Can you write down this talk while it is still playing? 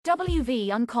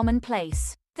WV Uncommon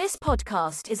Place. This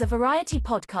podcast is a variety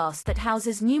podcast that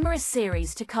houses numerous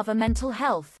series to cover mental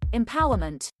health,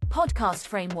 empowerment, podcast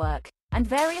framework, and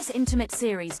various intimate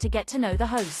series to get to know the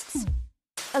hosts.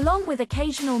 Along with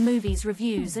occasional movies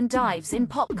reviews and dives in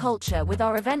pop culture with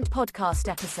our event podcast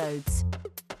episodes.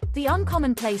 The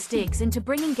Uncommon Place digs into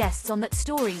bringing guests on that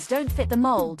stories don't fit the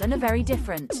mold and are very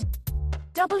different.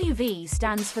 WV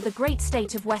stands for the great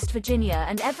state of West Virginia,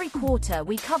 and every quarter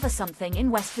we cover something in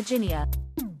West Virginia.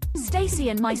 Stacy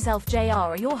and myself, JR,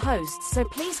 are your hosts, so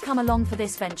please come along for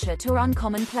this venture to our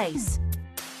Uncommon Place.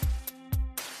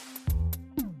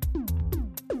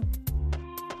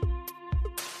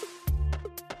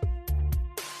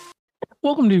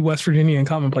 Welcome to West Virginia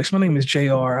Uncommon Place. My name is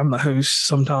JR. I'm the host.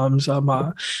 Sometimes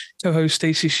my co-host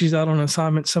Stacy, she's out on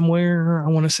assignment somewhere. I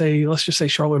want to say, let's just say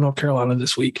Charlotte, North Carolina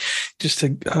this week, just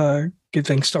to get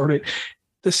things started.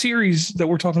 The series that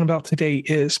we're talking about today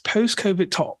is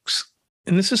Post-COVID Talks.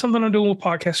 And this is something I'm doing with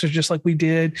podcasters, just like we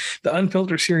did the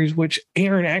Unfiltered series, which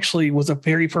Aaron actually was the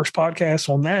very first podcast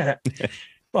on that.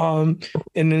 And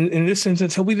in this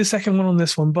instance, he'll be the second one on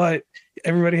this one, but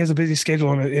everybody has a busy schedule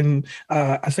on it. And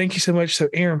I thank you so much. So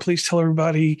Aaron, please tell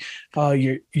everybody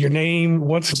your name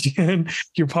once again,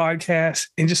 your podcast,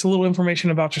 and just a little information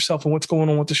about yourself and what's going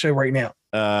on with the show right now.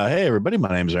 Hey, everybody. My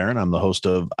name's Aaron. I'm the host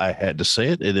of I Had to Say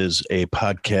It. It is a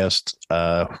podcast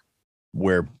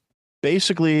where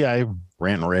basically I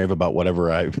rant and rave about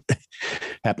whatever I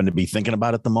happen to be thinking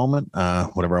about at the moment,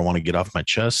 whatever I want to get off my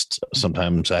chest.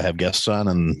 Sometimes I have guests on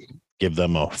and give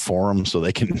them a forum so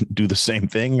they can do the same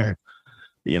thing. Or,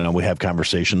 we have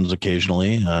conversations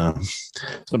occasionally.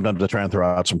 Sometimes I try and throw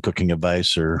out some cooking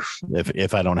advice, or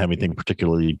if I don't have anything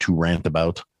particularly to rant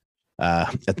about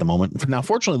at the moment. Now,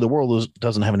 fortunately, the world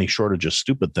doesn't have any shortage of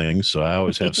stupid things, so I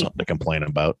always have something to complain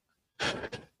about.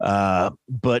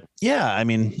 But yeah, I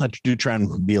mean, I do try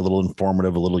and be a little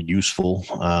informative, a little useful,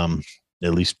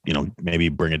 at least, maybe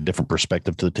bring a different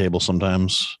perspective to the table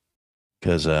sometimes,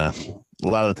 because a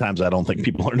lot of the times I don't think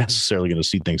people are necessarily going to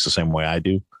see things the same way I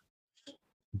do.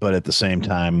 But at the same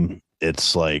time,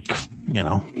 it's like,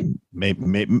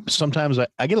 maybe sometimes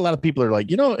I get a lot of people are like,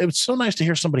 it's so nice to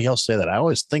hear somebody else say that. I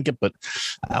always think it, but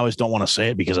I always don't want to say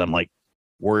it because I'm like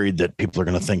worried that people are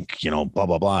going to think, blah,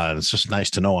 blah, blah. And it's just nice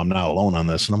to know I'm not alone on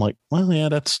this. And I'm like, well, yeah,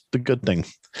 that's the good thing.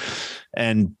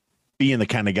 And being the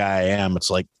kind of guy I am, it's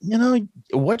like,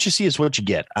 what you see is what you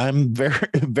get. I'm very,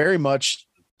 very much,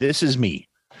 this is me.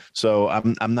 So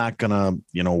I'm not gonna,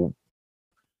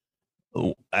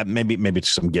 maybe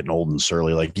it's I'm getting old and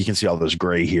surly. Like you can see all this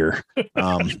gray here.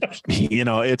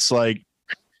 It's like,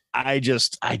 I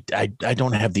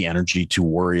don't have the energy to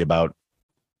worry about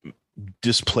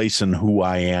displacing who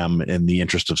I am in the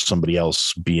interest of somebody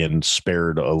else being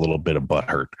spared a little bit of butt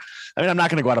hurt. I mean, I'm not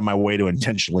going to go out of my way to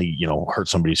intentionally, hurt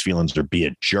somebody's feelings or be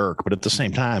a jerk, but at the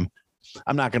same time,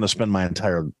 I'm not going to spend my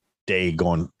entire day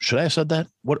going, should I have said that?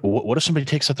 What if somebody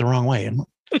takes that the wrong way? And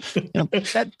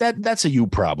that's a you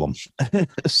problem.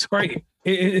 Right.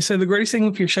 So the greatest thing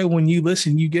with your show, when you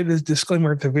listen, you get this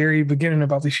disclaimer at the very beginning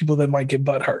about these people that might get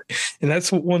butt hurt. And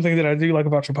that's one thing that I do like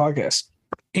about your podcast.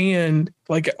 And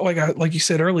like you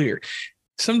said earlier,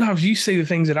 sometimes you say the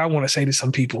things that I want to say to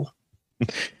some people.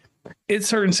 It's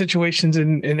certain situations,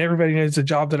 and everybody knows the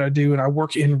job that I do, and I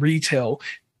work in retail.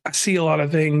 I see a lot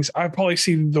of things. I probably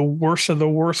see the worst of the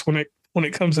worst when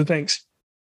it comes to things.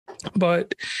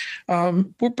 But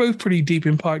we're both pretty deep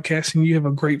in podcasting. You have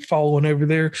a great following over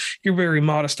there. You're very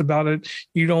modest about it.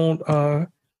 You don't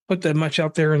put that much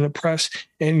out there in the press,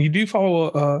 and you do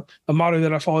follow a motto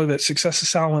that I follow, that success is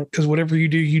silent, because whatever you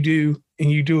do, and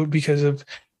you do it because of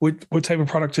what type of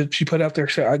product that you put out there.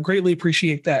 So I greatly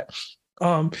appreciate that.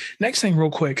 Next thing real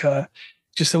quick,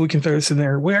 just so we can throw this in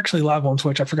there, we're actually live on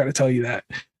Twitch. I forgot to tell you that.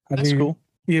 That's cool.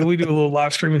 Yeah, we do a little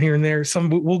live streaming here and there.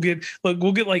 We'll get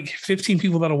like 15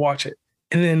 people that'll watch it,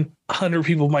 and then 100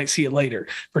 people might see it later.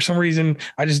 For some reason,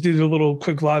 I just do the little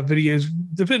quick live videos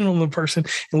depending on the person.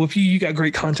 And with you got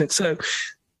great content. So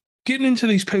getting into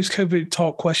these post-COVID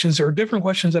talk questions, there are different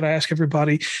questions that I ask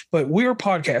everybody, but we are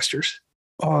podcasters.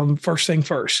 First thing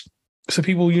first. So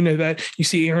people, that you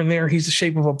see Aaron there, he's the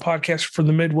shape of a podcaster from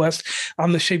the Midwest.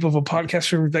 I'm the shape of a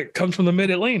podcaster that comes from the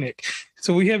Mid-Atlantic.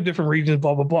 So we have different regions,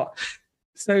 blah, blah, blah.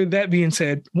 So that being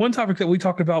said, one topic that we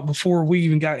talked about before we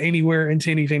even got anywhere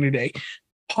into anything today,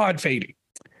 pod fading.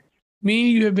 Me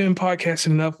and you have been podcasting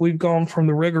enough. We've gone from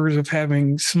the rigors of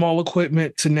having small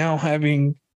equipment to now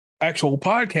having actual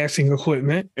podcasting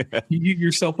equipment. You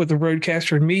yourself with the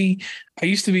Rodecaster, and me, I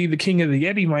used to be the king of the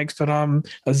Yeti mics, but I'm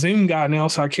a Zoom guy now.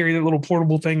 So I carry that little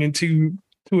portable thing and two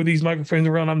of these microphones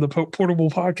around. I'm the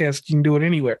portable podcast. You can do it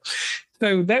anywhere.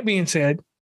 So that being said,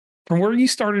 from where you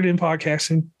started in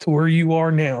podcasting to where you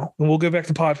are now, and we'll go back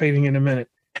to pod fading in a minute.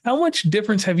 How much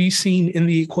difference have you seen in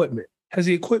the equipment? Has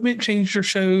the equipment changed your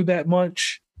show that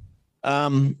much?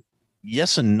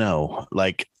 Yes and no.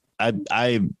 Like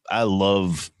I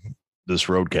love this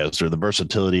Rodecaster, the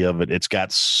versatility of it. It's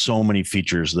got so many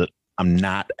features that I'm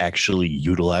not actually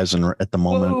utilizing at the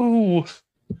moment.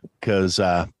 Because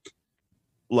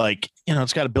like, you know,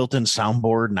 it's got a built-in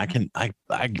soundboard, and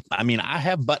I mean, I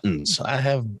have buttons. I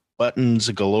have buttons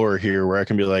galore here where I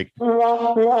can be like,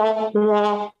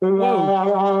 whoa,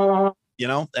 you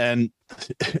know, and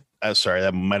sorry,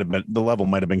 that might have been, the level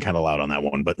might have been kind of loud on that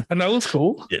one, but I know it's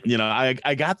cool. You know,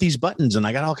 I got these buttons and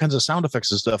I got all kinds of sound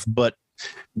effects and stuff, but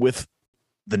with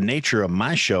the nature of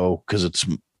my show, because it's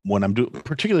when I'm doing,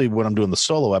 particularly when I'm doing the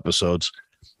solo episodes,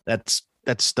 that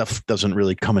stuff doesn't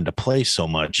really come into play so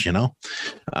much, you know?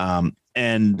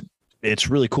 And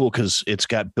it's really cool because it's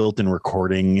got built-in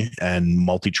recording and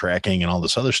multi-tracking and all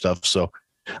this other stuff. So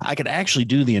I could actually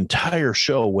do the entire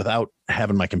show without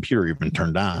having my computer even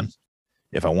turned on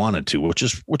if I wanted to, which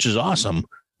is awesome.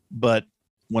 But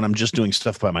when I'm just doing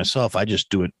stuff by myself, I just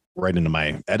do it right into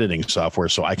my editing software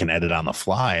so I can edit on the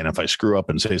fly. And if I screw up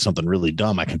and say something really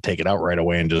dumb, I can take it out right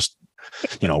away and just,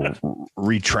 you know,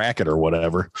 retrack it or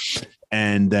whatever,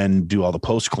 and then do all the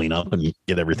post cleanup and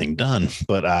get everything done.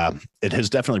 But it has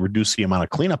definitely reduced the amount of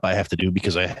cleanup I have to do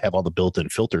because I have all the built-in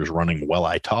filters running while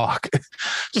I talk.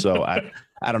 So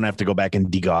I don't have to go back and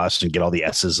degauss and get all the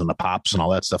S's and the pops and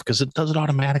all that stuff because it does it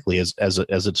automatically as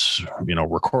it's, you know,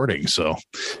 recording. So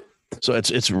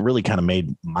it's really kind of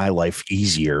made my life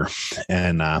easier.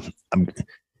 And I'm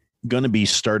going to be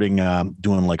starting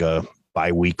doing like a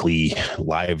bi-weekly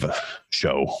live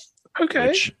show. Okay.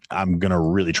 Which I'm going to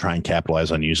really try and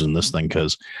capitalize on using this thing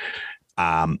because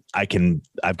I've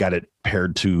got it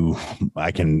paired to,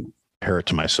 I can pair it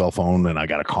to my cell phone, and I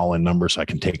got a call-in number so I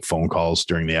can take phone calls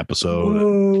during the episode.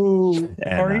 Whoa.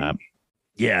 And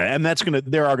yeah, and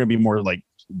there are going to be more like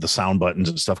the sound buttons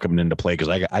and stuff coming into play because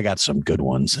I got some good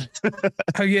ones.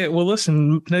 Oh yeah. Well,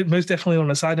 listen, most definitely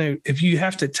on a side note, if you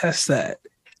have to test that,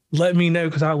 let me know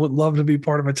because I would love to be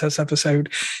part of a test episode.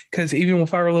 Because even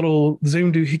with our little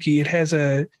Zoom doohickey, it has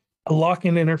a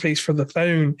lock-in interface for the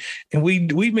phone, and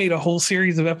we made a whole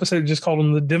series of episodes, just called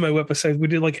them the demo episodes. We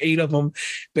did like 8 of them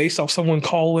based off someone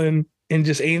calling and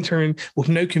just answering with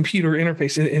no computer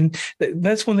interface. And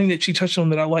that's one thing that she touched on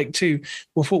that I like too.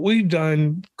 With what we've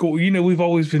done, you know, we've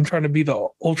always been trying to be the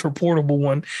ultra portable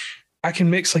one. I can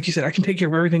mix, like you said, I can take care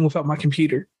of everything without my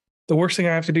computer. The worst thing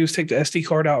I have to do is take the SD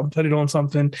card out and put it on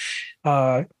something,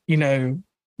 you know,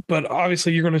 but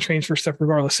obviously you're going to transfer stuff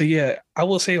regardless. So yeah, I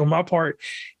will say on my part,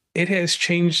 it has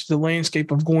changed the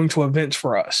landscape of going to events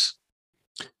for us.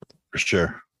 For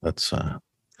sure. That's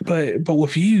but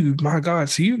with you, my God,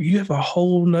 so you have a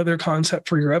whole nother concept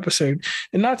for your episode.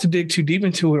 And not to dig too deep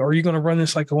into it, are you going to run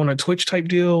this like on a Twitch type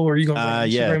deal, or are you going to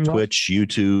Instagram Twitch,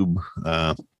 YouTube?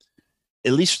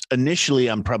 At least initially,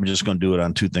 I'm probably just going to do it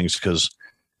on 2 things because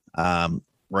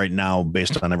right now,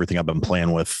 based on everything I've been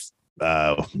playing with,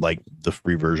 like the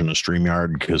free version of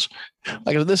StreamYard, because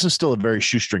like this is still a very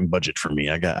shoestring budget for me.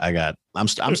 I'm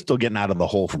still getting out of the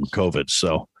hole from COVID.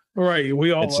 So right.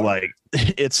 We all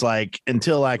it's like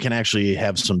until I can actually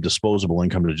have some disposable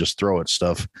income to just throw at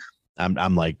stuff,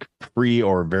 I'm like free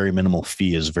or very minimal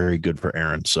fee is very good for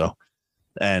Aaron. So,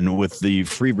 and with the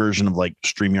free version of like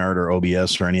StreamYard or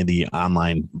OBS or any of the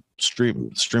online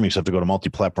streaming stuff to go to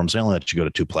multi-platforms, they only let you go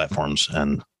to 2 platforms.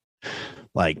 And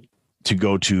like to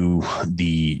go to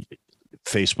the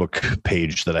Facebook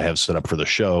page that I have set up for the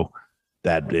show,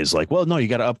 that is like, well, no, you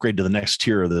got to upgrade to the next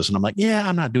tier of this. And I'm like, yeah,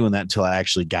 I'm not doing that until I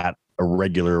actually got a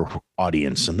regular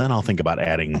audience. And then I'll think about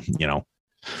adding, you know,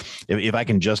 if I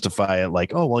can justify it,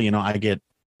 like, oh, well, you know, I get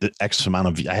the X amount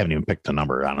of, I haven't even picked a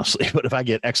number, honestly, but if I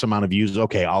get X amount of views,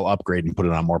 okay, I'll upgrade and put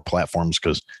it on more platforms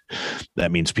because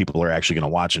that means people are actually going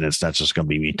to watch it. It's not just going to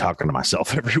be me talking to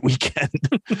myself every weekend.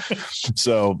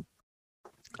 So,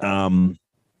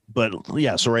 but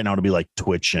yeah, so right now it'll be like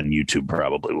Twitch and YouTube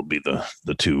probably will be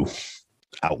the 2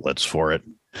 outlets for it.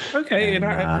 Okay. And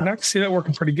I can see that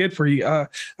working pretty good for you. I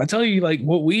tell you, like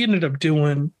what we ended up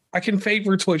doing, I can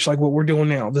favor Twitch like what we're doing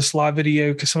now, this live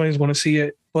video, because somebody's going to see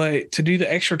it. But to do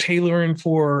the extra tailoring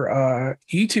for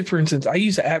YouTube, for instance, I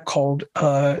use an app called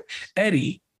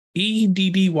Eddy,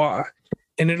 EDDY,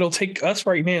 and it'll take us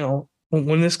right now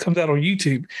when this comes out on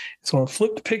YouTube. It's going to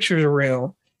flip the pictures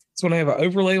around. It's going to have an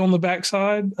overlay on the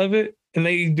backside of it. And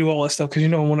they do all that stuff because, you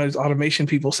know, I'm one of those automation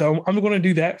people. So I'm going to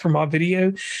do that for my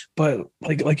video. But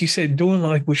like you said, doing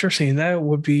like what you're saying, that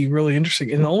would be really interesting.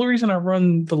 And the only reason I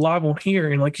run the live on here,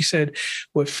 and like you said,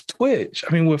 with Twitch,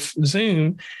 I mean, with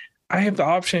Zoom, I have the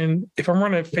option. If I'm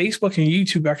running Facebook and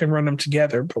YouTube, I can run them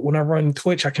together. But when I run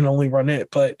Twitch, I can only run it.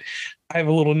 But I have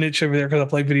a little niche over there because I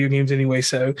play video games anyway.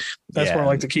 So that's where I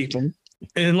like to keep them.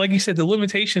 And like you said, the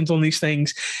limitations on these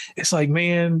things, it's like,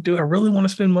 man, do I really want to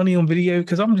spend money on video?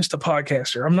 Because I'm just a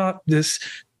podcaster. I'm not this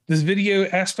video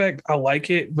aspect. I like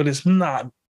it, but it's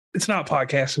not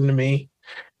podcasting to me.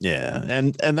 Yeah.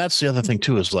 And that's the other thing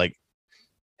too, is like,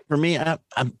 for me, I'm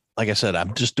like I said,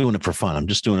 I'm just doing it for fun. I'm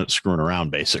just doing it screwing around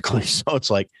basically. So it's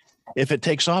like, if it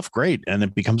takes off, great. And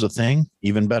it becomes a thing,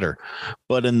 even better.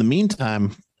 But in the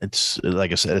meantime, it's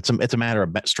like I said, it's a matter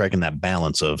of striking that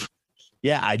balance of,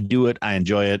 yeah, I do it. I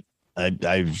enjoy it.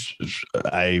 I've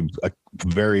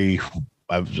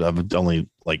only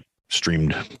like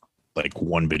streamed like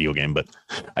one video game, but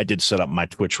I did set up my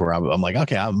Twitch where I'm like,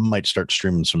 okay, I might start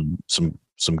streaming some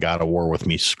God of War with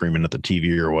me screaming at the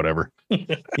TV or whatever,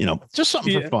 just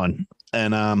something for fun.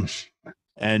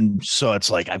 And so it's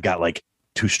like, I've got like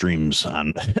 2 streams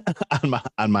on my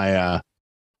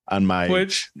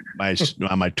Twitch,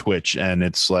 on my Twitch. And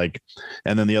it's like,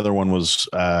 and then the other one was,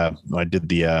 I did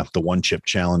the one chip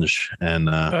challenge, and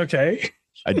okay.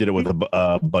 I did it with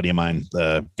a buddy of mine,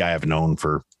 the guy I've known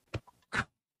for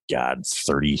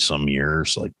 30 some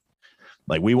years.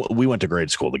 Like we went to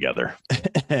grade school together.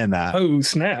 And oh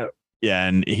snap. Yeah.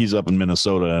 And he's up in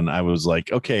Minnesota, and I was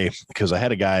like, okay, because I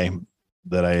had a guy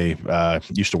that I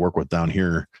used to work with down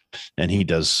here, and he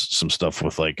does some stuff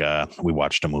with like we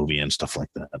watched a movie and stuff like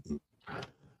that.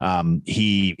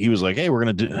 He was like, hey, we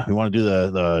want to do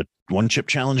the one chip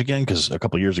challenge again, because a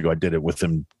couple of years ago I did it with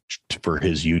him for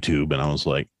his YouTube, and I was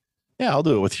like, yeah, I'll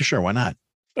do it with you, sure, why not?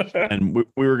 And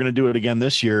we were going to do it again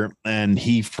this year, and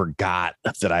he forgot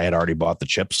that I had already bought the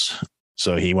chips,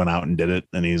 so he went out and did it.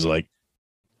 And he's like,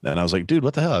 and I was like, dude,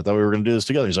 what the hell, I thought we were going to do this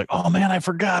together. He's like, oh man, I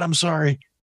forgot, I'm sorry,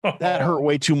 that hurt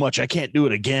way too much, I can't do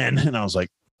it again. And I was like,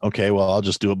 okay, well, I'll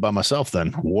just do it by myself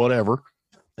then, whatever.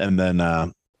 And then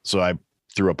so I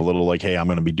threw up a little like, hey, I'm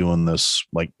going to be doing this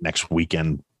like next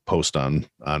weekend post on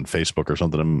Facebook or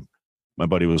something. And my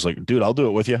buddy was like, dude, I'll do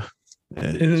it with you,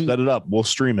 set it up, we'll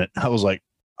stream it. I was like,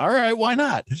 all right, why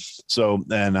not? So,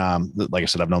 and like I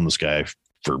said, I've known this guy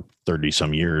for 30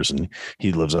 some years, and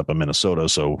he lives up in Minnesota.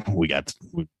 So we got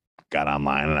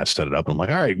online, and I set it up. I'm like,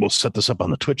 all right, we'll set this up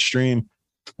on the Twitch stream,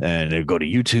 and it'll go to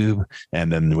YouTube.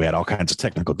 And then we had all kinds of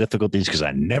technical difficulties because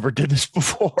I never did this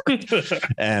before.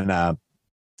 And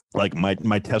like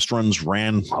my test runs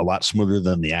ran a lot smoother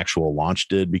than the actual launch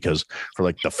did, because for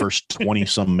like the first 20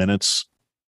 some minutes,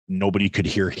 nobody could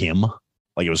hear him.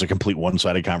 Like, it was a complete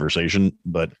one-sided conversation.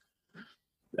 But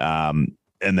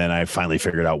and then I finally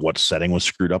figured out what setting was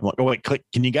screwed up. I'm like, oh wait, click,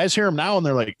 can you guys hear him now? And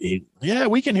they're like, yeah,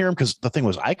 we can hear him. Because the thing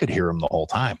was, I could hear him the whole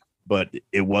time, but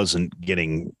it wasn't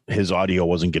getting, his audio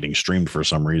wasn't getting streamed for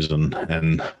some reason.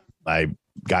 And I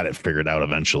got it figured out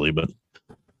eventually, but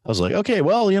I was like, okay,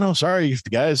 well, sorry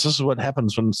guys, this is what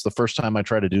happens when it's the first time I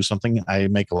try to do something. I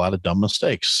make a lot of dumb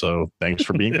mistakes. So thanks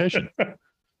for being patient.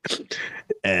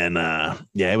 And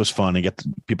yeah, it was fun.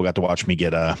 People got to watch me get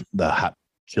the hot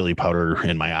chili powder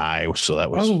in my eye. So that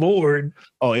was, oh Lord.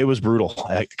 Oh, it was brutal,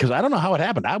 because I don't know how it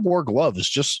happened. I wore gloves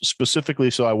just specifically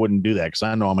so I wouldn't do that, because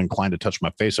I know I'm inclined to touch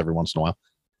my face every once in a while.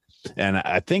 And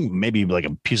I think maybe like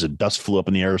a piece of dust flew up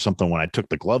in the air or something when I took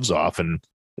the gloves off, and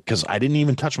because I didn't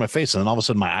even touch my face, and then all of a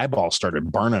sudden my eyeball started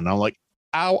burning. And I'm like,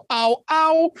 ow, ow,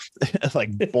 ow.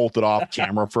 Like bolted off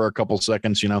camera for a couple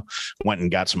seconds, went and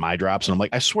got some eye drops. And I'm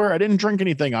like, I swear I didn't drink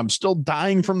anything. I'm still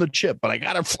dying from the chip, but I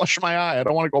got to flush my eye. I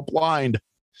don't want to go blind.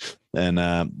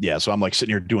 And yeah, so I'm like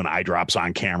sitting here doing eye drops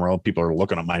on camera. People are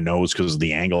looking at my nose because of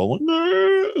the angle.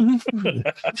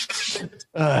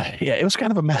 Yeah, it was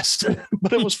kind of a mess,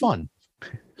 but it was fun.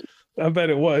 I bet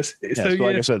it was. Yeah, so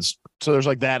like I said, so there's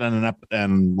like that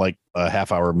and like a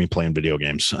half hour of me playing video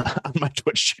games on my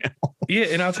Twitch channel. Yeah,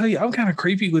 and I'll tell you, I'm kind of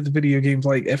creepy with the video games.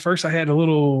 Like, at first I had a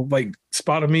little like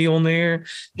spot of me on there,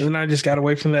 and then I just got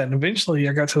away from that. And eventually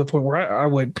I got to the point where I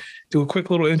would do a quick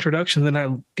little introduction, then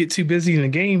I get too busy in the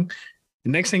game.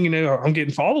 The next thing you know, I'm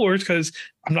getting followers because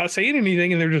I'm not saying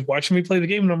anything, and they're just watching me play the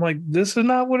game. And I'm like, this is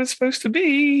not what it's supposed to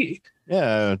be.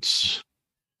 Yeah, it's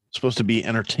supposed to be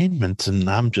entertainment, and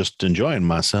I'm just enjoying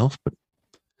myself. But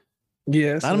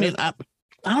yes, I mean, I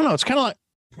don't know. It's kind of like,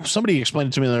 somebody explained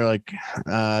it to me. They're like,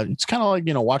 it's kind of like,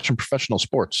 watching professional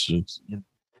sports.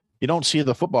 You don't see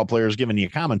the football players giving you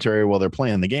commentary while they're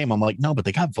playing the game. I'm like, no, but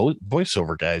they got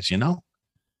voiceover guys, Yeah,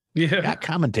 they got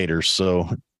commentators. So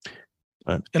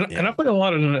And I play a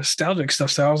lot of nostalgic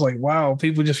stuff. So I was like, wow,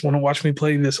 people just want to watch me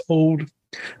play this old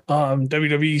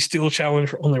WWE Steel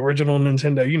Challenge on the original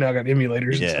Nintendo. You know, I got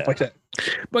emulators and stuff like that.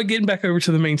 But getting back over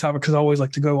to the main topic, because I always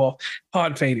like to go off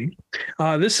pod fading.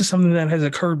 This is something that has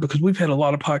occurred because we've had a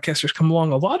lot of podcasters come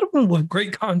along, a lot of them with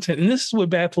great content. And this is what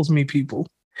baffles me, people.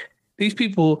 These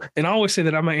people, and I always say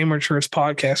that I'm an amateurist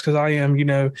podcast because I am, you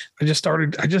know, I just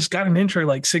got an intro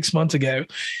like 6 months ago.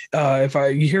 If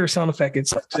you hear a sound effect,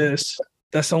 it's like this.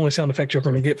 That's the only sound effect you're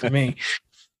going to get from me.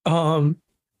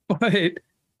 But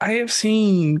I have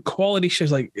seen quality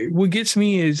shows. Like what gets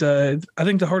me is I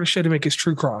think the hardest show to make is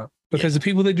true crime, because the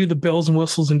people that do the bells and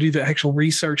whistles and do the actual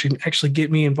research and actually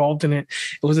get me involved in it.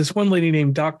 It was this one lady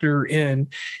named Dr. N,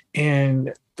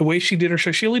 and the way she did her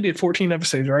show, she only did 14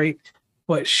 episodes, right?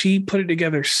 But she put it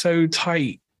together so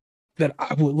tight that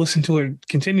I would listen to it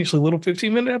continuously, little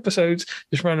 15-minute episodes,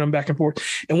 just running them back and forth.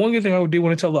 And one good thing I would do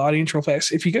want to tell the audience real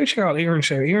fast, if you go check out Aaron's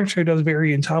show does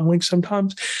vary in time links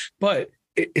sometimes, but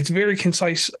it's very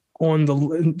concise on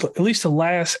at least the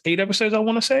last 8 episodes, I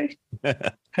want to say,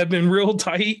 have been real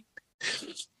tight.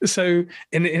 So,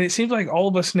 and it seems like all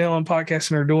of us now on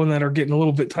podcasting are doing that, are getting a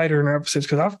little bit tighter in our episodes,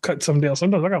 because I've cut some down.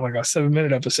 Sometimes I got like a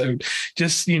 7-minute episode,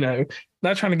 just, you know,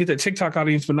 not trying to get that TikTok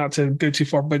audience, but not to go too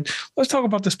far. But let's talk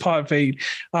about this pod fade.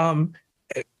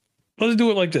 Let's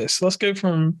do it like this. Let's go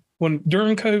from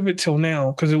during COVID till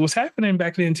now, because it was happening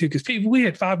back then too, because we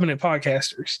had 5-minute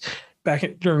podcasters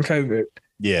during COVID.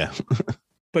 Yeah.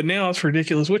 But now it's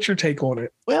ridiculous. What's your take on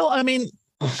it? Well, I mean,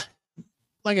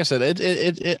 like I said,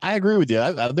 I agree with you.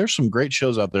 There's some great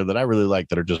shows out there that I really like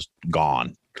that are just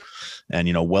gone, and,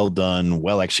 you know, well done,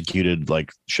 well executed,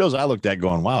 like shows I looked at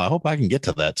going, wow, I hope I can get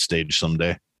to that stage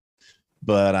someday.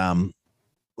 But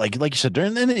like you said,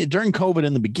 during COVID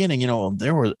in the beginning, you know,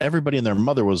 everybody and their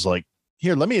mother was like,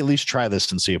 here, let me at least try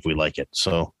this and see if we like it.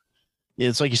 So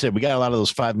it's like you said, we got a lot of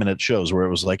those 5-minute shows where it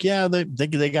was like, yeah, they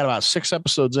got about 6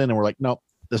 episodes in, and we're like, nope,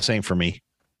 this ain't for me.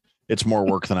 It's more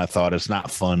work than I thought. It's not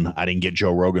fun. I didn't get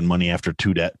Joe Rogan money after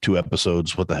 2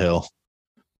 episodes. What the hell?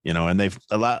 You know, and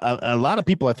a lot of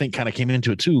people, I think, kind of came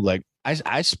into it too. Like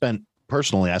I spent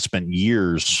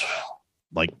years,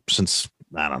 like since,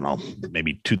 I don't know,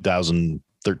 maybe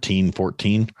 2013,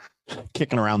 14,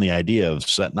 kicking around the idea of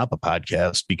setting up a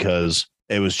podcast, because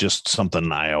it was just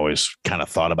something I always kind of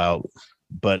thought about.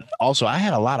 But also I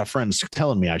had a lot of friends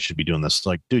telling me I should be doing this.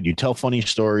 Like, dude, you tell funny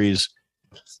stories.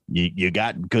 You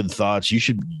got good thoughts.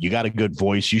 You got a good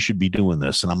voice. You should be doing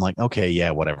this. And I'm like, okay, yeah,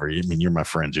 whatever. I mean, you're my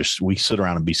friends. We sit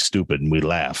around and be stupid and we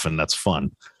laugh, and that's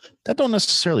fun. That don't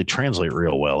necessarily translate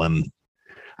real well. And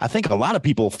I think a lot of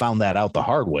people found that out the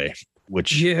hard way,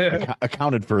 which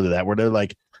accounted for that, where they're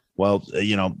like, well,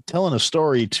 you know, telling a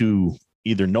story to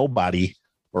either nobody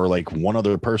or like one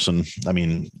other person. I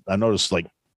mean, I noticed like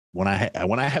when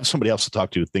I have somebody else to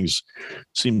talk to, things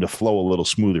seem to flow a little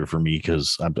smoother for me,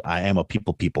 because I am a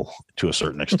people to a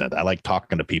certain extent. I like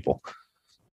talking to people,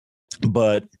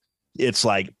 but it's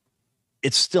like,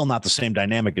 it's still not the same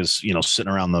dynamic as, you know,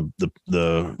 sitting around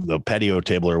the patio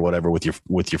table or whatever with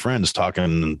your friends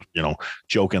talking, you know,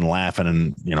 joking, laughing,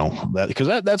 and, you know, that, because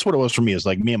that's what it was for me. Is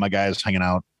like me and my guys hanging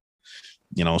out,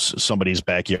 you know, somebody's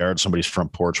backyard, somebody's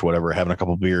front porch, whatever, having a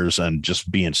couple of beers and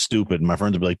just being stupid. And my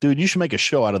friends would be like, dude, you should make a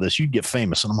show out of this. You'd get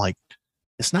famous. And I'm like,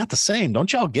 it's not the same.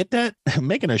 Don't y'all get that?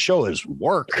 Making a show is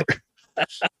work.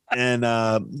 And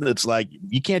it's like,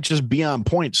 you can't just be on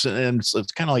points. And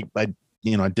it's kind of like,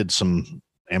 I did some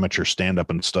amateur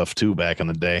stand-up and stuff too back in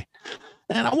the day.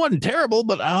 And I wasn't terrible,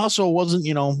 but I also wasn't,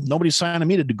 you know, nobody's signing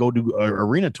me to go do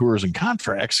arena tours and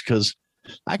contracts, because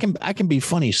I can be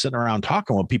funny sitting around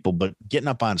talking with people, but getting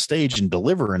up on stage and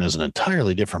delivering is an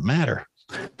entirely different matter.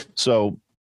 So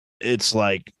it's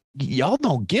like, y'all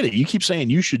don't get it. You keep saying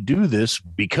you should do this,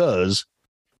 because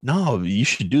no, you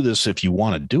should do this if you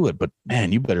want to do it. But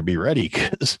man, you better be ready,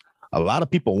 because a lot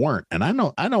of people weren't. And I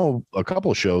know a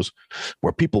couple of shows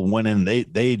where people went in,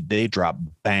 they dropped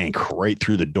bank right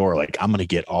through the door. Like, I'm going to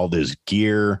get all this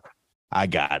gear. I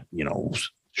got, you know,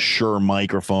 Shure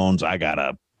microphones. I got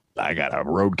a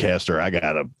Rodecaster.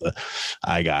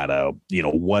 I got a, you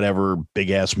know, whatever, big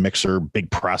ass mixer,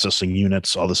 big processing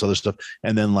units, all this other stuff.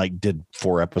 And then like did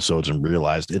 4 episodes and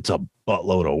realized it's a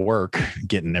buttload of work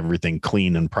getting everything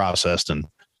clean and processed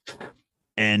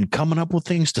and coming up with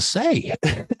things to say.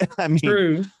 I mean,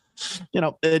 true. You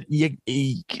know,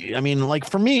 I mean, like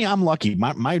for me, I'm lucky.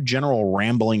 My general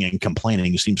rambling and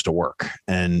complaining seems to work,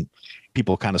 and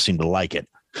people kind of seem to like it.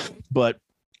 But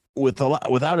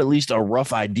without at least a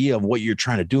rough idea of what you're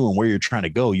trying to do and where you're trying to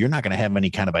go, you're not going to have any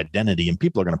kind of identity, and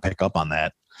people are going to pick up on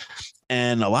that.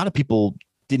 And a lot of people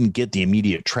didn't get the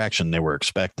immediate traction they were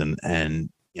expecting. And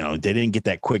they didn't get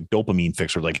that quick dopamine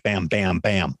fix where like bam, bam,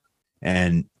 bam.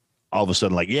 And all of a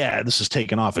sudden, like, yeah, this is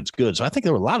taking off. It's good. So I think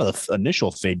there were a lot of the initial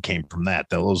fade came from that.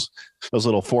 Those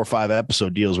little 4 or 5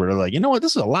 episode deals where they're like, you know what,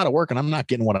 this is a lot of work and I'm not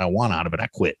getting what I want out of it. I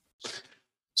quit.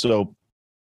 So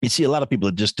you see a lot of people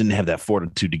that just didn't have that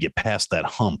fortitude to get past that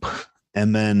hump.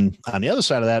 And then on the other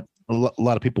side of that, a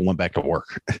lot of people went back to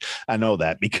work. I know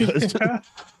that because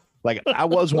like I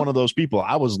was one of those people.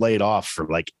 I was laid off for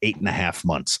like 8.5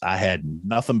 months. I had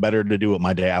nothing better to do with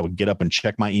my day. I would get up and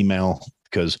check my email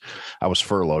because I was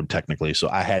furloughed technically. So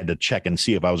I had to check and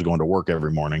see if I was going to work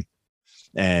every morning.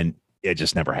 And it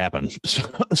just never happened.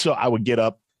 So I would get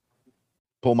up,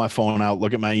 pull my phone out,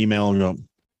 look at my email and go,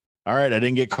 all right, I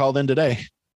didn't get called in today.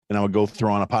 And I would go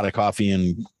throw on a pot of coffee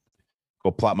and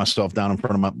go plop myself down in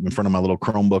front of my little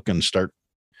Chromebook and start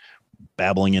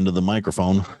babbling into the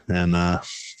microphone. And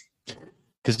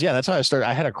because that's how I started.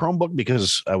 I had a Chromebook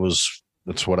because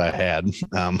that's what I had.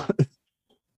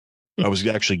 I was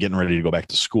actually getting ready to go back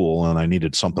to school and I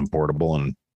needed something portable,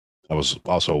 and I was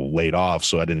also laid off.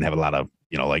 So I didn't have a lot of,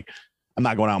 like I'm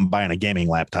not going out and buying a gaming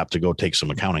laptop to go take some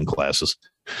accounting classes.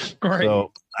 Right.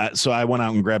 So I went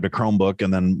out and grabbed a Chromebook,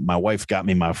 and then my wife got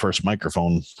me my first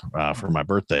microphone for my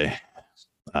birthday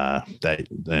that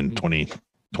in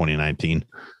 2019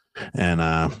 and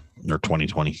or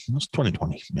 2020. It was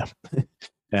 2020. Yeah.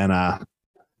 And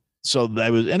so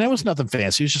it was nothing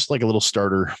fancy. It was just like a little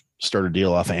starter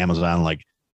deal off of Amazon. Like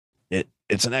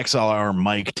it's an XLR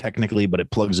mic technically, but it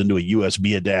plugs into a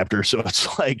USB adapter. So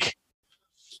it's like,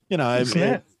 it's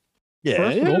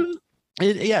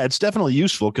definitely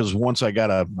useful because once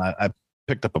I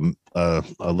picked up a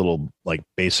little like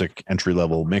basic entry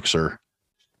level mixer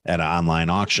at an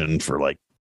online auction for like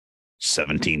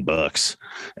 $17.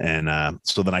 And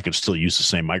so then I could still use the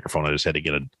same microphone. I just had to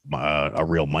get a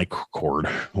real mic cord,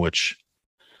 which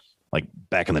like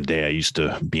back in the day, I used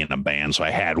to be in a band. So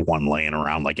I had one laying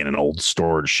around like in an old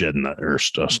storage shed or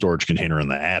storage container in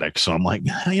the attic. So I'm like,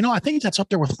 I think that's up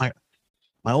there with my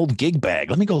old gig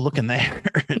bag. Let me go look in there.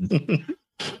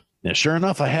 Yeah, sure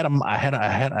enough, I had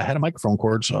a microphone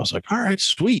cord. So I was like, all right,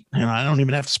 sweet. I don't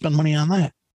even have to spend money on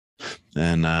that.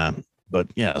 And, but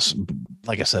yes,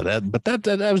 like I said,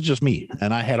 that was just me.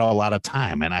 And I had a lot of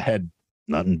time and I had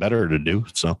nothing better to do.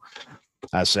 So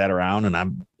I sat around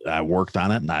and I worked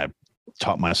on it, and I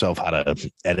taught myself how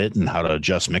to edit and how to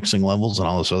adjust mixing levels and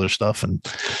all this other stuff. And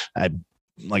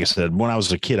like I said, when I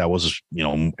was a kid, I was,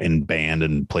 in band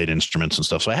and played instruments and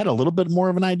stuff. So I had a little bit more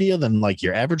of an idea than like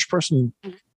your average person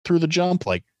through the jump.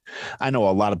 Like I know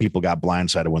a lot of people got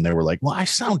blindsided when they were like, well, I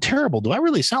sound terrible. Do I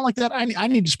really sound like that? I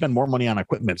need to spend more money on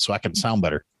equipment so I can sound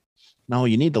better. No,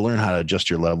 you need to learn how to adjust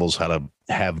your levels, how to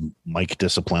have mic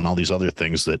discipline, all these other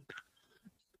things that,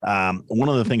 one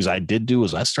of the things I did do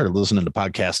is I started listening to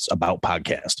podcasts about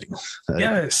podcasting.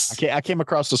 Yes. I came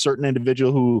across a certain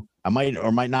individual who I might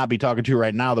or might not be talking to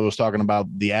right now that was talking about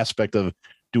the aspect of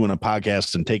doing a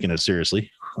podcast and taking it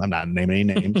seriously. I'm not naming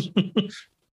any names,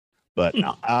 but,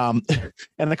 and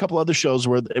a couple other shows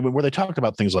where they talked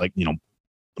about things like,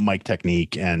 mic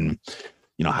technique and,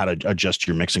 how to adjust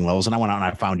your mixing levels. And I went out and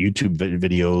I found YouTube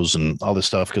videos and all this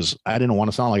stuff because I didn't want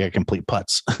to sound like a complete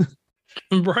putz.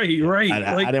 Right.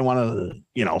 I didn't want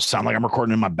to, sound like I'm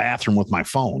recording in my bathroom with my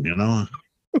phone,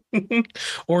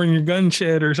 or in your gun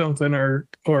shed or something, or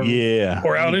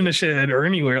out in the shed or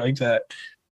anywhere like that.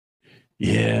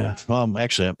 Yeah. Well,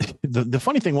 actually, the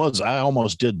funny thing was I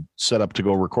almost did set up to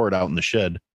go record out in the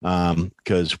shed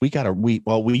because we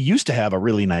used to have a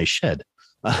really nice shed.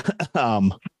 We had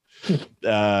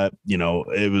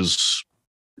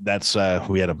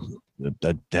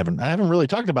I haven't really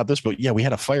talked about this, but yeah, we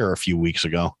had a fire a few weeks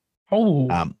ago. Oh,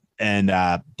 and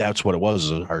that's what it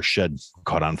was. Our shed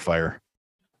caught on fire.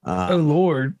 Oh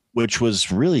Lord. Which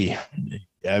was really,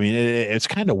 it's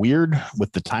kind of weird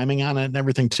with the timing on it and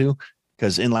everything too.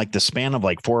 Cause in like the span of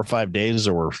like 4 or 5 days,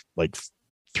 there were like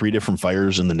 3 different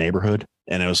fires in the neighborhood.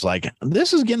 And it was like,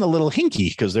 this is getting a little hinky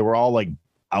because they were all like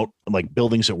out, like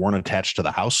buildings that weren't attached to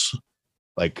the house.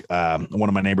 Like one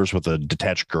of my neighbors with a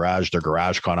detached garage, their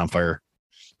garage caught on fire,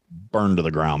 burned to the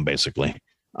ground, basically.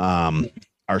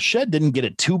 Our shed didn't get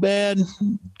it too bad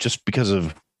just because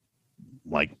of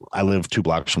like, I live 2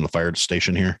 blocks from the fire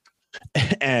station here.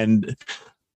 And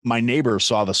my neighbor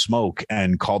saw the smoke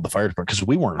and called the fire department because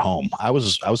we weren't home. I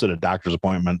was at a doctor's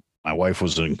appointment. My wife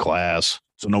was in class,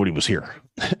 so nobody was here.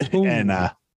 And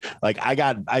I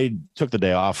took the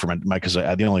day off from it because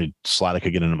the only slot I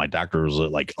could get into my doctor was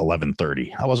at like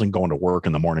 11:30. I wasn't going to work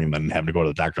in the morning and then having to go to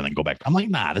the doctor and then go back. I'm like,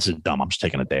 nah, this is dumb. I'm just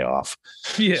taking a day off.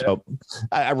 Yeah. So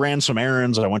I ran some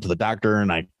errands. I went to the doctor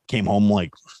and I came home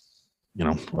like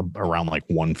around like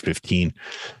 1:15,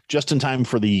 just in time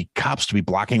for the cops to be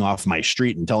blocking off my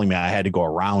street and telling me I had to go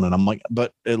around. And I'm like,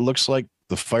 but it looks like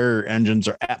the fire engines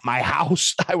are at my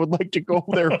house. I would like to go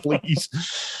there, please.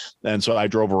 And so I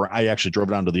actually drove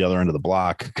down to the other end of the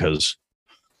block because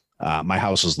my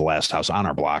house is the last house on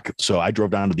our block. So I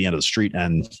drove down to the end of the street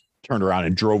and turned around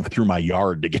and drove through my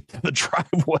yard to get to the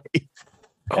driveway.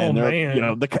 Oh,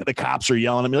 man. The cops are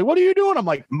yelling at me like, what are you doing? I'm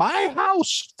like, my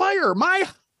house, fire, my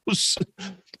house.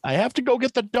 I have to go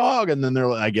get the dog. And then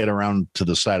I get around to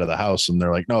the side of the house and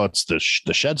they're like, no, it's the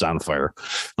shed's on fire.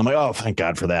 I'm like, oh, thank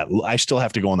God for that. I still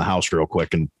have to go in the house real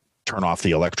quick and turn off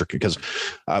the electric because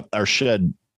our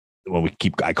shed, well,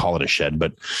 I call it a shed,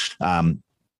 but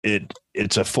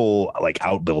it's a full like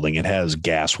outbuilding. It has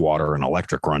gas, water, and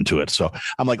electric run to it. So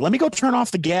I'm like, let me go turn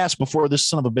off the gas before this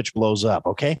son of a bitch blows up.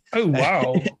 Okay. Oh,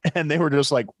 wow. And they were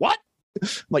just like, what? I'm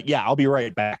like, yeah, I'll be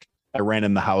right back. I ran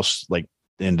in the house, like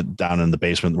down in the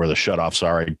basement where the shutoffs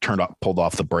are. I pulled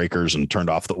off the breakers and turned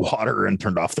off the water and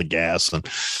turned off the gas. And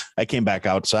I came back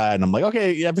outside and I'm like,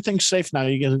 okay, everything's safe now.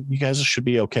 You guys should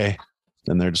be okay.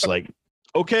 And they're just like,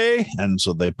 okay. And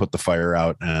so they put the fire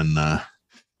out and,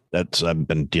 I've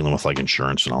been dealing with like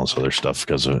insurance and all this other stuff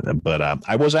but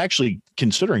I was actually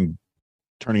considering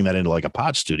turning that into like a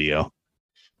pod studio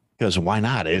because why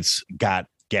not? It's got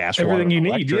gas, everything water, you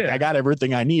electric. need. Yeah. I got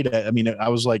everything I need. I mean, I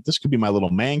was like, this could be my little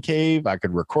man cave. I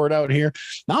could record out here.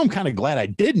 Now I'm kind of glad I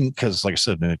didn't because like I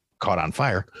said, it caught on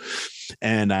fire.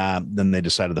 And then they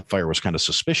decided the fire was kind of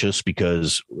suspicious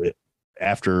because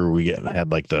after we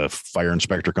had like the fire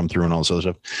inspector come through and all this other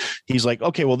stuff, he's like,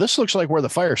 okay, well, this looks like where the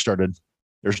fire started.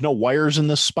 There's no wires in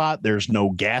this spot. There's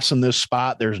no gas in this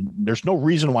spot. There's no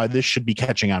reason why this should be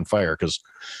catching on fire. Cause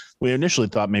we initially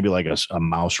thought maybe like a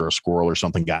mouse or a squirrel or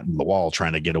something got in the wall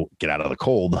trying to get out of the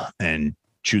cold and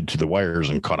chewed through the wires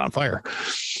and caught on fire,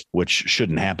 which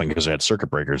shouldn't happen because it had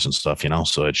circuit breakers and stuff,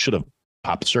 so it should have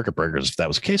popped the circuit breakers if that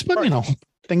was the case, but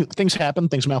things happen,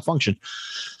 things malfunction.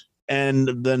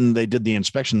 And then they did the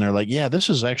inspection. They're like, yeah, this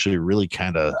is actually really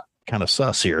kind of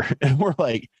sus here. And we're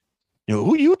like,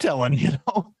 who are you telling?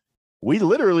 We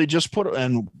literally just put away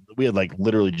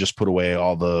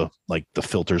all the like the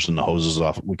filters and the hoses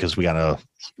off because we got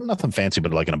nothing fancy,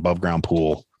 but like an above ground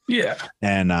pool. Yeah.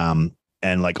 And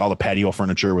like all the patio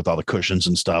furniture with all the cushions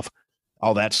and stuff,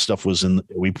 all that stuff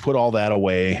we put all that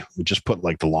away. We just put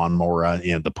like the lawnmower,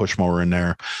 the push mower in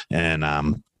there. And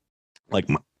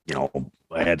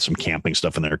I had some camping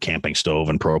stuff in there, camping stove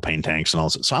and propane tanks and all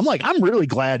this. So I'm like, I'm really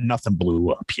glad nothing blew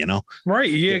up,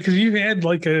 Right. Yeah. Cause you had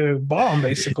like a bomb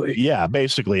basically. Yeah.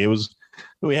 Basically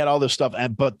we had all this stuff.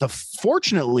 But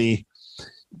fortunately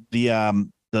the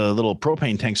little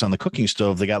propane tanks on the cooking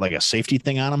stove, they got like a safety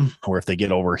thing on them where if they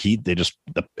get overheat,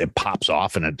 it pops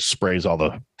off and it sprays all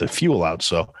the fuel out.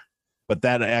 So, but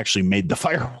that actually made the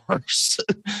fire worse.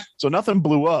 So nothing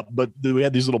blew up, but we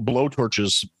had these little blow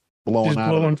torches blowing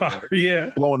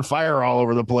fire all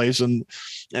over the place. And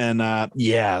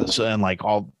like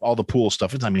all the pool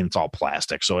stuff. It's all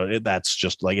plastic. So that's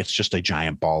just like, it's just a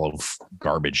giant ball of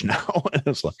garbage now.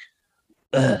 It's like,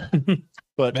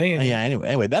 but man. Yeah,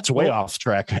 anyway, that's way off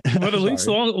track. But at least as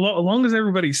long as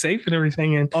everybody's safe and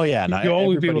everything. And you'll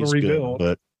always be able to rebuild.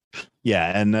 Good, but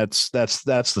yeah. And that's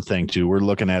the thing too. We're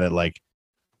looking at it like,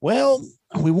 well,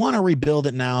 we want to rebuild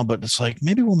it now, but it's like,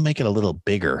 maybe we'll make it a little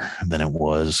bigger than it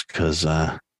was. Cause,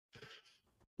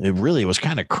 it was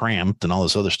kind of cramped and all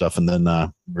this other stuff. And then,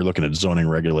 we're looking at zoning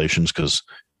regulations. Cause,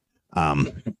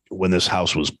 when this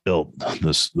house was built,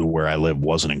 where I live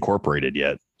wasn't incorporated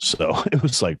yet. So it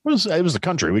was like, it was the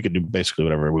country. We could do basically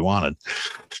whatever we wanted.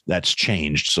 That's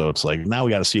changed. So it's like, now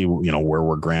we got to see, where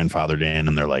we're grandfathered in.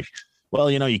 And they're like, well,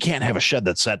 you can't have a shed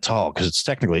that's that tall. Cause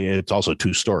it's also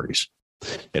 2 stories.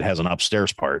 It has an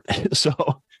upstairs part. So,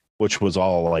 which was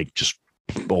all like just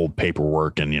old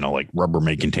paperwork and, like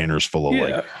Rubbermaid containers full of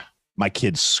like my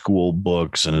kid's school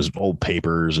books and his old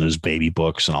papers and his baby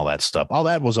books and all that stuff. All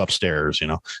that was upstairs,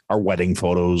 our wedding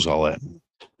photos, all that.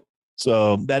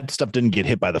 So that stuff didn't get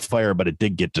hit by the fire, but it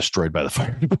did get destroyed by the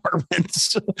fire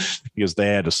department because they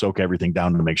had to soak everything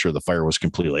down to make sure the fire was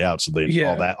completely out. So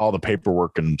all the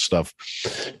paperwork and stuff,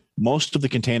 most of the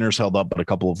containers held up, but a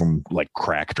couple of them like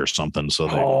cracked or something.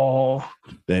 So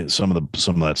some of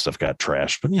that stuff got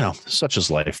trashed, but such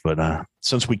is life. But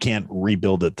since we can't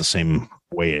rebuild it the same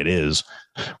way it is,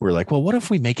 we're like, well, what if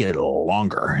we make it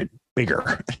longer,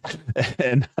 bigger?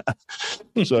 And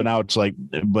so now it's like,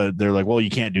 but they're like, well, you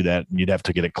can't do that. You'd have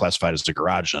to get it classified as a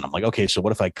garage. And I'm like, okay, so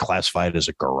what if I classify it as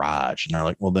a garage? And they're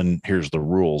like, well, then here's the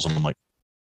rules. And I'm like,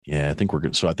 yeah, I think we're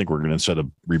good. So I think we're going to, instead of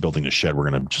rebuilding the shed, we're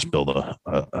going to just build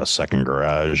a second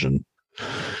garage and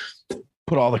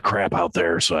put all the crap out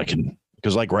there so I can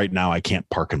because like right now I can't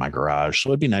park in my garage, so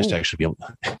it'd be nice to actually be able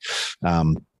to,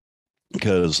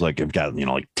 because like I've got,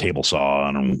 like table saw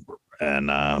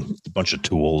and a bunch of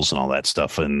tools and all that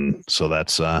stuff. And so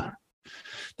that's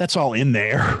all in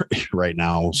there right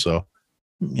now. So,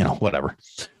 whatever,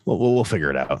 we'll figure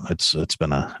it out. It's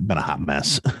been a hot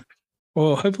mess.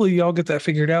 Well, hopefully y'all get that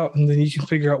figured out, and then you can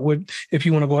figure out if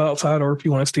you want to go outside or if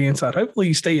you want to stay inside. Hopefully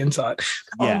you stay inside.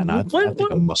 Yeah, I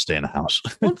think I must stay in the house.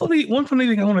 one funny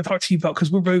thing I want to talk to you about, because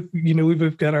we're both, we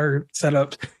both got our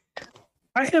setups.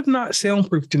 I have not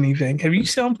soundproofed anything. Have you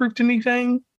soundproofed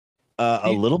anything?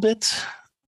 A little bit,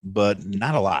 but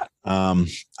not a lot. I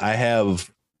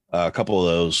have a couple of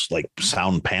those like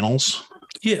sound panels.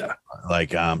 Yeah.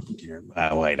 Like,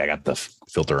 wait, I got the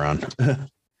filter on.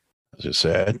 As I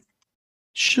said,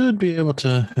 should be able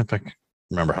to, if I can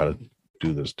remember how to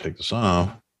do this, take this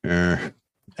off.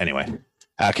 Anyway,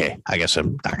 okay. I guess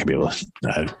I'm not gonna be able to.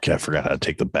 I forgot how to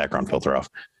take the background filter off.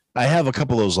 I have a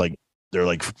couple of those, like they're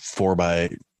like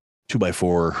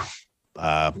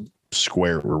 2x4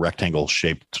 square or rectangle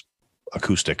shaped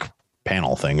acoustic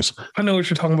panel things. I know what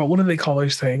you're talking about. What do they call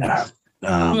those things?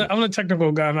 I'm a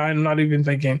technical guy, and I'm not even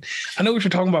thinking. I know what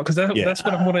you're talking about, because that's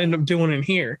what I'm going to end up doing in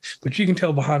here. But you can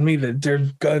tell behind me that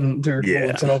there's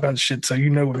bullets and all kinds of shit, so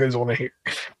you know what goes on in here.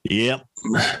 Yep,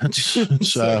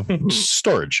 it's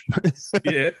storage.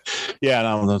 Yeah, yeah.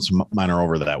 No, that's mine are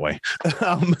over that way.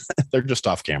 They're just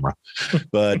off camera,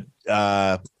 but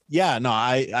yeah. No,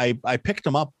 I picked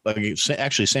them up.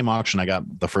 Actually, same auction I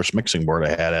got the first mixing board I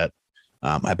had at.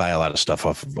 I buy a lot of stuff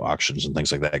off of auctions and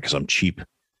things like that because I'm cheap.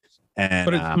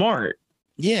 But it's smart.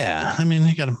 Yeah. I mean,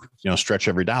 you got to, stretch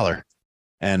every dollar.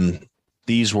 And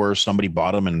these were, somebody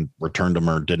bought them and returned them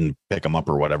or didn't pick them up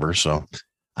or whatever. So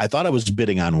I thought I was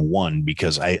bidding on one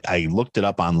because I looked it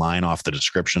up online off the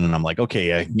description, and I'm like,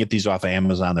 okay, I can get these off of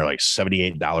Amazon. They're like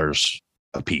 $78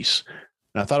 a piece.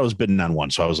 And I thought I was bidding on one.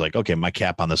 So I was like, okay, my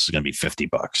cap on this is going to be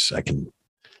 $50.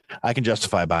 I can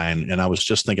justify buying. And I was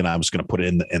just thinking I was going to put it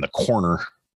in the corner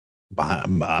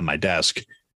behind on my desk,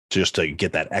 just to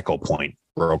get that echo point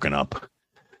broken up.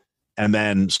 And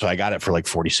then, so I got it for like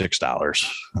 $46.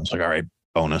 I was like, all right,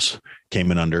 bonus,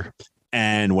 came in under.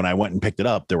 And when I went and picked it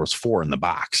up, there was 4 in the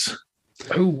box.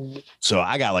 Oh, so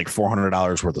I got like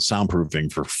 $400 worth of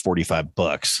soundproofing for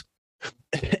 $45.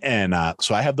 And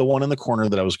so I have the one in the corner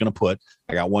that I was going to put.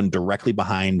 I got one directly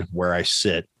behind where I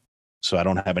sit, so I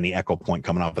don't have any echo point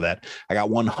coming off of that. I got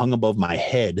one hung above my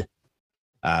head,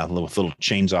 little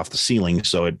chains off the ceiling,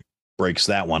 so it breaks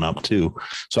that one up too.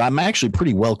 So I'm actually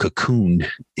pretty well cocooned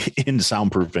in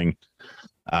soundproofing,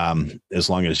 as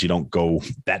long as you don't go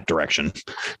that direction,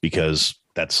 because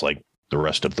that's like the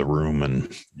rest of the room.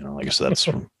 And, like I said, it's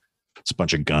a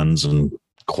bunch of guns and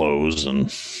clothes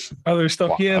and other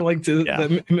stuff. Yeah. Like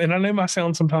and I know my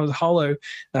sound sometimes hollow.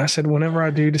 And I said, whenever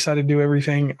I decide to do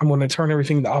everything, I'm going to turn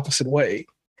everything the opposite way.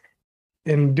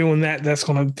 And doing that's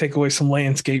going to take away some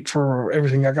landscape for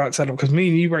everything I got set up. Because me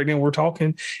and you right now, we're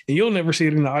talking, and you'll never see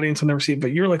it in the audience. Will never see it.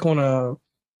 But you're like on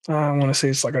I want to say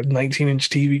it's like a 19-inch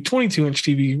TV, 22-inch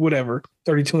TV, whatever,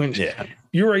 32-inch. Yeah.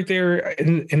 You're right there.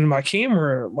 In my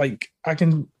camera, like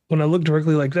when I look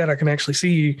directly like that, I can actually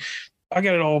see you. I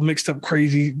got it all mixed up,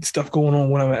 crazy stuff going on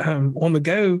when I'm at home. On the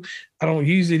go, I don't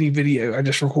use any video. I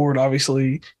just record,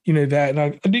 obviously, that. And I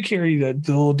do carry the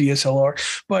little DSLR.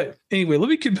 But anyway, let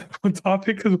me get back on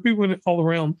topic, because we went all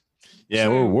around. Yeah,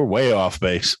 so, we're way off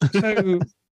base. So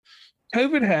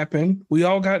COVID happened.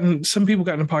 Some people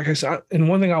got into podcasts. And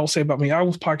one thing I will say about me, I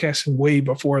was podcasting way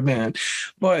before then.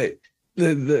 But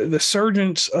the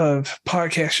surgence of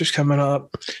podcasters coming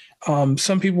up,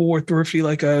 some people were thrifty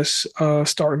like us,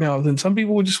 starting out. Then some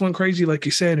people just went crazy, like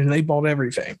you said, and they bought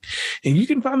everything. And you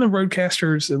can find the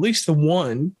Roadcasters, at least the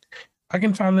one. I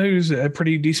can find those at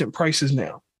pretty decent prices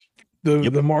now.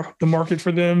 The market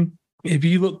for them, if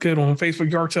you look good on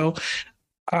Facebook yard sale,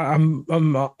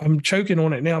 I'm choking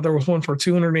on it now. There was one for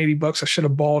 $280. I should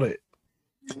have bought it.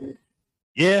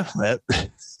 Yeah,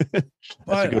 that's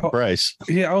a good price.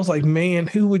 Yeah, I was like, man,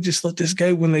 who would just let this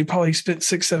go when they probably spent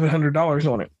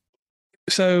 $600-700 on it?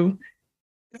 So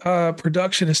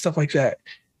production and stuff like that,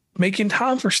 making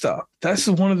time for stuff. That's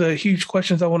one of the huge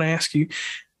questions I want to ask you.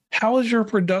 How is your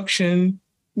production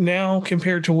now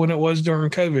compared to when it was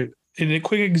during COVID? And a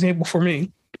quick example for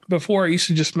me, before I used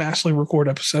to just massively record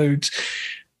episodes,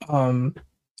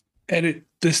 edit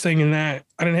this thing and that.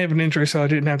 I didn't have an intro, so I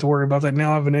didn't have to worry about that.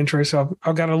 Now I have an intro, so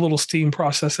I've got a little steam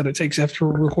process that it takes after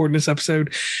recording this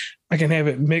episode. I can have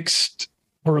it mixed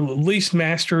or at least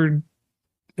mastered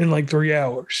in like 3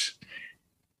 hours.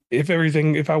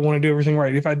 if I want to do everything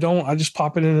right. If I don't, I just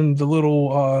pop it in the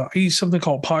little, I use something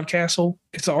called Podcastle.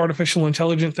 It's an artificial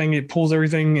intelligence thing. It pulls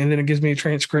everything and then it gives me a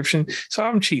transcription. So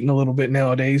I'm cheating a little bit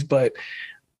nowadays, but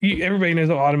everybody knows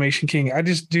I'm Automation King. I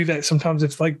just do that sometimes.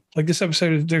 If like this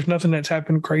episode, there's nothing that's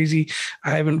happened crazy.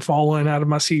 I haven't fallen out of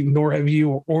my seat, nor have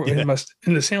you, and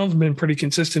the sound's been pretty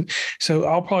consistent. So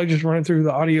I'll probably just run it through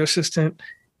the audio assistant,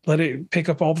 let it pick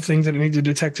up all the things that it needs to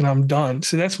detect, and I'm done.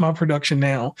 So that's my production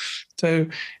now. So,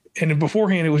 and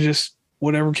beforehand, it was just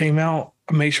whatever came out,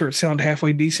 I made sure it sounded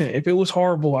halfway decent. If it was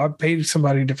horrible, I paid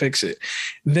somebody to fix it.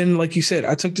 Then, like you said,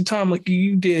 I took the time like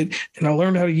you did, and I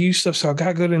learned how to use stuff. So I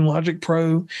got good in Logic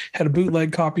Pro, had a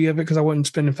bootleg copy of it because I wasn't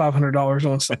spending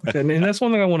 $500 on stuff like that. And that's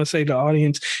one thing I want to say to the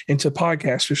audience and to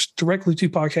podcasters, directly to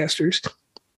podcasters.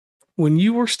 When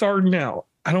you were starting out,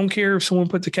 I don't care if someone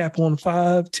put the cap on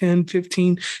 5, 10,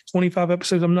 15, 25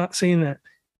 episodes. I'm not saying that.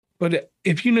 But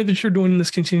if you know that you're doing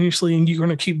this continuously and you're going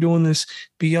to keep doing this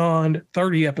beyond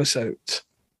 30 episodes,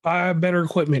 buy better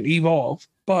equipment, evolve.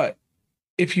 But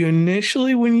if you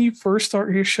initially, when you first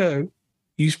start your show,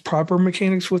 use proper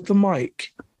mechanics with the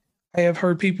mic. I have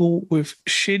heard people with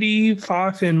shitty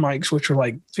 5-fin mics, which are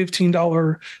like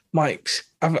 $15 mics.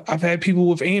 I've had people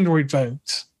with Android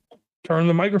phones turn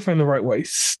the microphone the right way,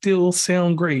 still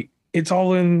sound great. It's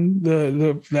all in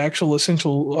the actual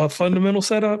essential fundamental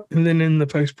setup, and then in the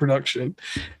post-production.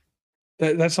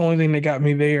 That's the only thing that got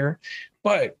me there.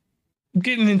 But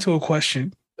getting into a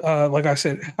question, like I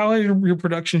said, how has your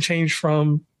production changed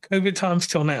from COVID times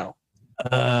till now?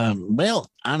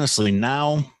 Well, honestly,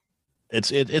 now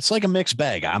it's like a mixed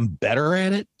bag. I'm better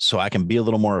at it, so I can be a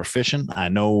little more efficient. I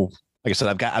know, like I said,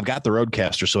 I've got the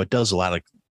Rodecaster, so it does a lot of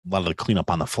the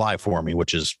cleanup on the fly for me,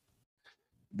 which is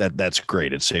that's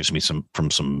great. It saves me from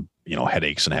some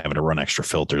headaches and having to run extra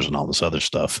filters and all this other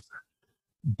stuff.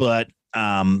 But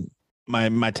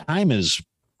my time is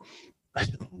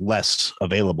less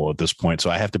available at this point, so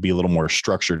I have to be a little more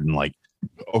structured and like,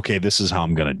 okay, this is how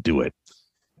I'm going to do it.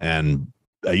 And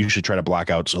I usually try to block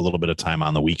out a little bit of time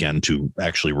on the weekend to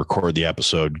actually record the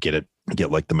episode, get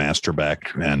like the master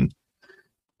back, and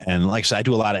like I said, I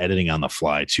do a lot of editing on the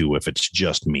fly too. If it's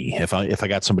just me, if I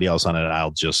got somebody else on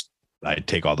it, I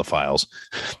take all the files,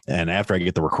 and after I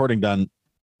get the recording done,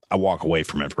 I walk away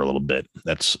from it for a little bit.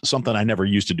 That's something I never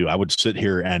used to do. I would sit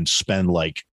here and spend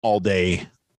like all day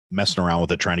messing around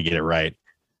with it, trying to get it right,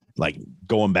 like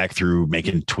going back through,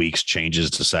 making tweaks,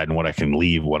 changes, deciding what I can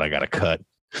leave, what I got to cut.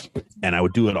 And I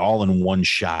would do it all in one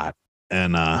shot.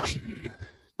 And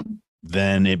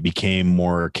then it became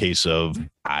more a case of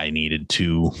I needed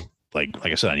to, like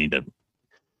I said, I need to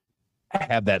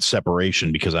have that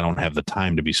separation because I don't have the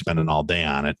time to be spending all day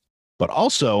on it, but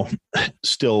also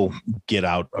still get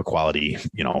out a quality,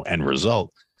 end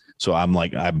result. So I'm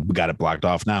like, I've got it blocked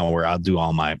off now where I'll do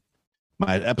all my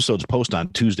episodes post on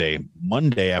Tuesday.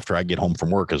 Monday after I get home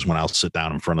from work is when I'll sit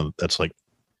down in front of, that's like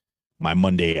my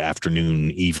Monday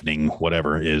afternoon, evening,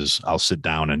 whatever is, I'll sit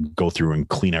down and go through and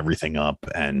clean everything up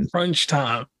and crunch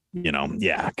time,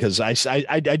 yeah. Cause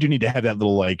I do need to have that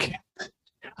little, like,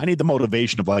 I need the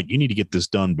motivation of like, you need to get this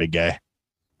done, big guy.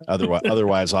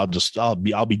 Otherwise I'll be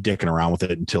dicking around with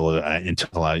it until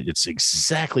it's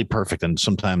exactly perfect. And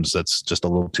sometimes that's just a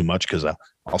little too much because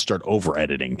I'll start over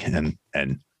editing and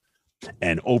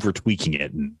over tweaking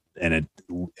it. And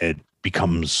it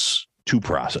becomes too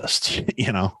processed,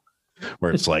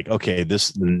 where it's like, okay,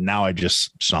 now I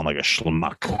just sound like a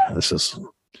schmuck. This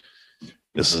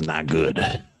is not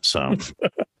good. So,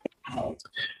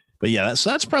 but yeah,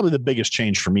 that's probably the biggest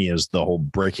change for me is the whole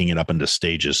breaking it up into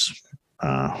stages,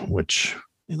 which,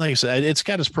 like I said, it's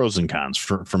got its pros and cons.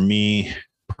 For me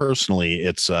personally,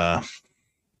 it's like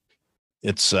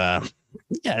I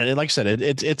said,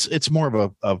 it's more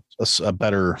of a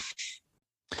better,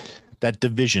 that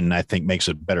division I think makes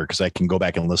it better because I can go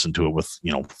back and listen to it with,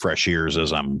 fresh ears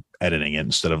as I'm editing it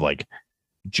instead of like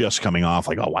just coming off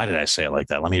like, oh, why did I say it like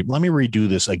that? Let me redo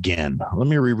this again. Let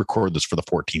me re-record this for the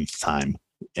 14th time.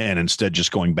 And instead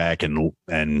just going back and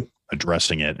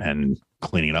addressing it and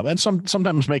cleaning it up. And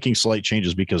sometimes making slight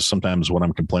changes because sometimes when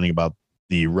I'm complaining about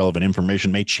the relevant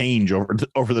information may change over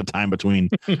the time between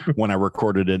when I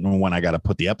recorded it and when I got to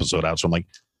put the episode out. So I'm like,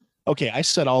 okay, I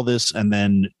said all this and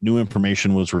then new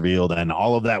information was revealed and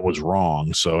all of that was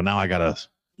wrong. So now I got to,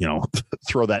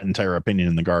 throw that entire opinion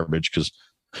in the garbage because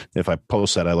if I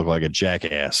post that, I look like a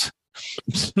jackass.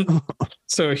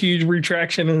 So a huge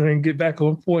retraction and then get back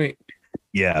on point.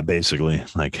 Yeah, basically.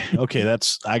 Like, okay,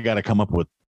 I got to come up with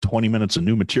 20 minutes of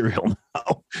new material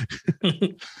now.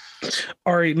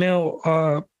 All right. Now,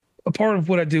 a part of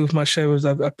what I do with my show is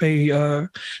I pay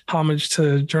homage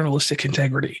to journalistic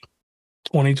integrity.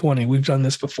 2020. We've done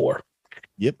this before.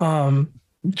 Yep.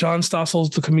 John Stossel's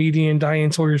the comedian.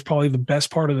 Diane Sawyer is probably the best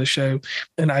part of the show.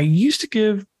 And I used to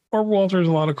give Barbara Walters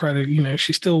a lot of credit. You know,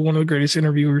 she's still one of the greatest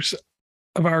interviewers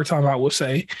of our time, I will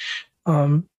say.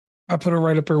 I put her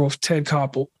right up there with Ted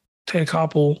Koppel. Ted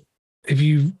Koppel, if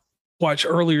you watch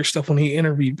earlier stuff when he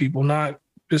interviewed people, not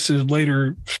just his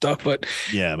later stuff, but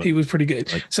yeah, he was pretty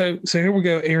good. Like, so here we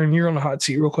go. Aaron, you're on the hot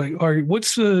seat real quick. All right.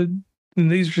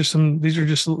 These are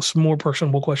just some more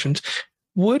personable questions.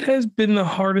 What has been the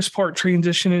hardest part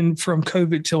transitioning from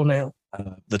COVID till now?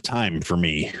 The time for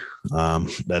me.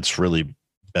 That's really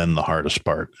been the hardest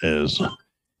part, is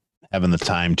having the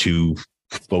time to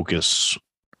focus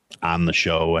on the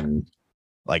show, and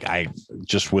like I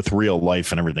just with real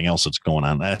life and everything else that's going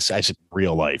on. I said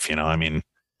real life, you know, I mean,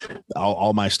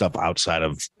 all my stuff outside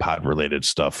of pod related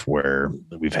stuff where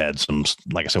we've had some,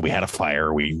 like I said, we had a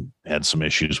fire, we had some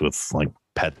issues with like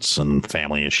pets and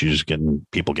family issues,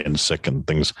 people getting sick and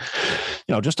things,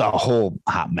 you know, just a whole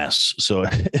hot mess. So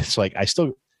it's like,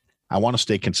 I want to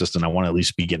stay consistent. I want to at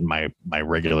least be getting my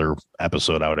regular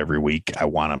episode out every week. I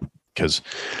want to, because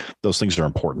those things are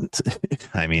important.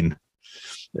 I mean,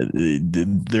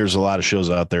 there's a lot of shows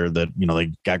out there that, you know,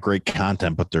 they got great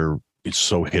content, but it's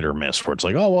so hit or miss, where it's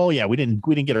like, oh, well, yeah, we didn't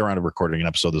get around to recording an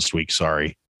episode this week.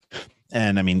 Sorry.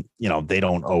 And I mean, you know, they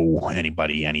don't owe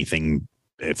anybody anything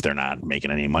if they're not making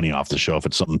any money off the show, if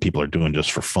it's something people are doing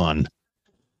just for fun.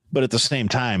 But at the same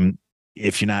time,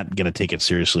 if you're not going to take it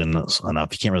seriously enough,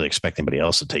 you can't really expect anybody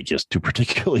else to take you too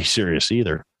particularly serious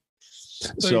either.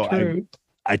 So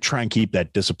I try and keep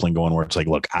that discipline going, where it's like,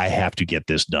 look, I have to get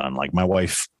this done. Like my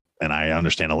wife and I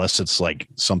understand, unless it's like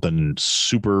something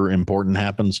super important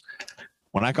happens,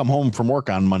 when I come home from work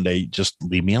on Monday, just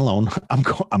leave me alone.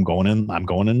 I'm going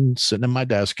in, sitting in my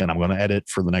desk, and I'm going to edit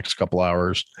for the next couple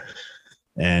hours.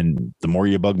 And the more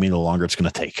you bug me, the longer it's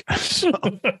going to take. So,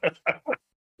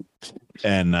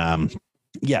 and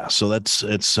yeah, so it's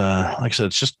like I said,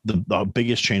 it's just the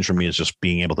biggest change for me is just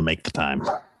being able to make the time.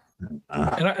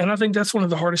 And I think that's one of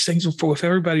the hardest things with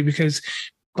everybody, because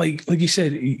like you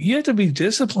said, you have to be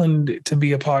disciplined to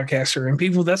be a podcaster.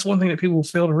 And that's one thing that people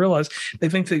fail to realize. They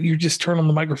think that you just turn on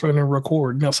the microphone and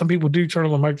record. Now, some people do turn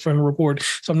on the microphone and record.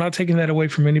 So I'm not taking that away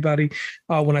from anybody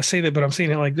when I say that, but I'm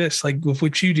saying it like this, like with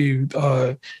what you do,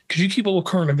 because you keep up with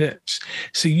current events.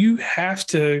 So you have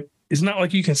to, it's not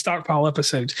like you can stockpile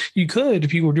episodes. You could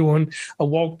if you were doing a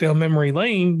walk down memory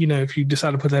lane, you know, if you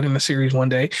decide to put that in a series one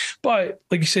day. But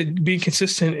like you said, being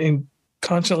consistent and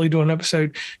constantly doing an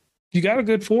episode, you got a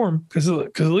good form, because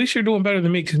at least you're doing better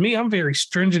than me. Because me, I'm very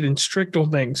stringent and strict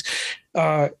on things.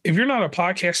 If you're not a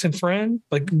podcasting friend,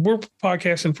 like we're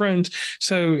podcasting friends.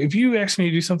 So if you ask me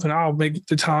to do something, I'll make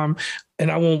the time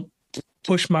and I won't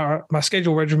push my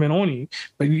schedule regimen on you.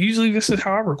 But usually this is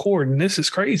how I record, and this is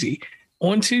crazy.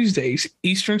 On Tuesdays,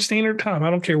 Eastern Standard Time, I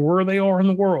don't care where they are in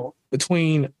the world,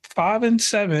 between 5 and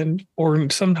 7, or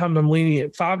sometimes I'm leaning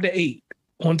at 5 to 8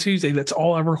 on Tuesday. That's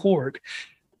all I record.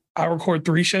 I record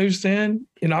 3 shows then.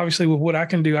 And obviously with what I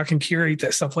can do, I can curate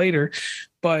that stuff later.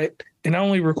 And I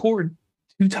only record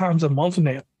 2 times a month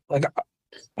now. Like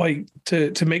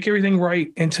to make everything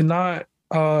right, and to not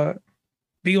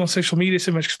be on social media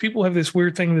so much, because people have this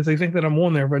weird thing that they think that I'm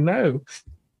on there, but no,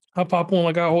 I pop on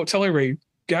like I tell everybody,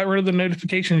 got rid of the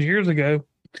notifications years ago.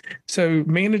 So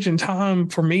managing time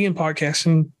for me in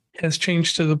podcasting has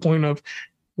changed to the point of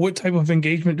what type of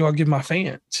engagement do I give my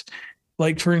fans?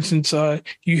 Like, for instance,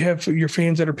 you have your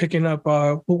fans that are picking up,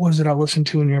 what was it I listened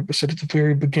to in your episode at the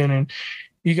very beginning?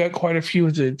 You got quite a few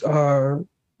of it,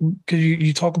 because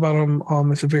you talk about them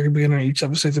at the very beginning of each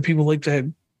episode. The people like that,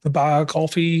 the buy a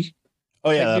coffee. Oh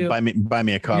yeah, buy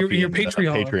me a coffee. Your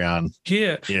Patreon. Patreon.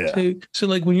 Yeah. So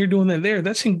like when you're doing that there,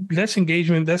 that's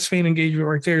engagement, that's fan engagement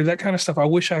right there. That kind of stuff. I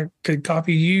wish I could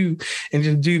copy you and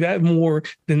just do that more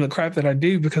than the crap that I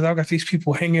do, because I've got these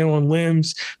people hanging on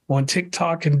limbs on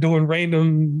TikTok and doing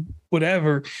random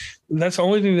whatever. That's the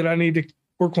only thing that I need to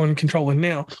work on controlling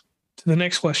now. To the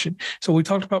next question. So we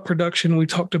talked about production. We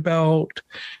talked about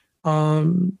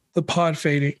the pod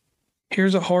fading.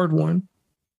 Here's a hard one.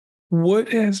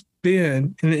 What has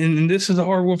been, and this is a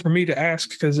hard one for me to ask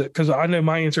because I know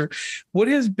my answer, what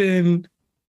has been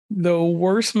the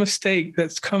worst mistake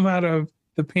that's come out of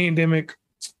the pandemic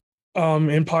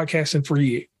in podcasting for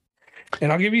you?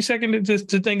 And I'll give you a second to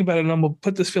think about it, and I'm going to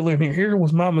put this filler in here. Here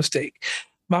was my mistake.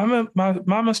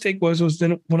 My mistake was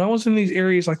then when I was in these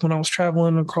areas, like when I was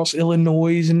traveling across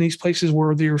Illinois and these places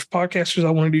where there's podcasters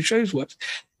I want to do shows with,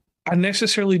 I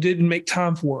necessarily didn't make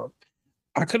time for them.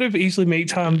 I could have easily made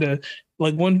time to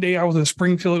Like one day I was in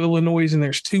Springfield, Illinois, and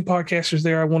there's 2 podcasters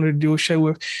there I wanted to do a show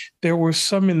with. There was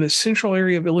some in the central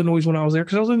area of Illinois when I was there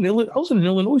because I was in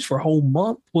Illinois for a whole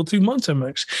month, 2 months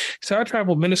almost. So I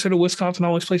traveled Minnesota, Wisconsin,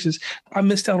 all these places. I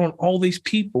missed out on all these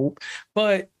people,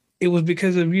 but it was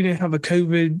because of how the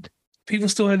COVID. People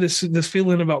still had this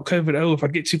feeling about COVID. Oh, if I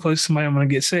get too close to somebody, I'm going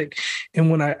to get sick.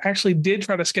 And when I actually did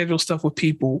try to schedule stuff with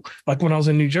people, like when I was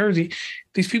in New Jersey,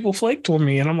 these people flaked on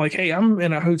me. And I'm like, hey, I'm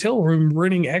in a hotel room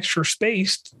renting extra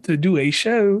space to do a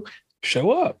show.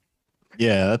 Show up.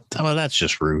 Yeah, that's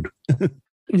just rude.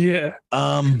 Yeah.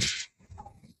 My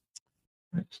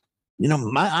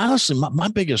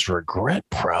biggest regret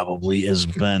probably has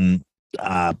been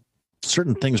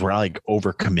certain things where I like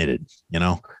overcommitted,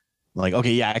 like,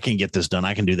 okay, yeah, I can get this done.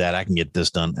 I can do that. I can get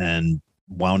this done, and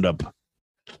wound up,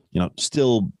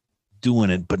 still doing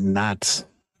it, but not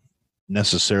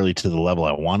necessarily to the level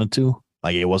I wanted to.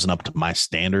 Like it wasn't up to my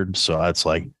standard. So it's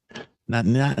like,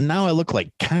 now I look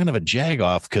like kind of a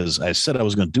jagoff because I said I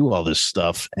was going to do all this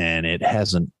stuff and it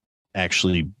hasn't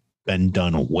actually been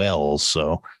done well.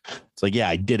 So it's like, yeah,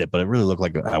 I did it, but it really looked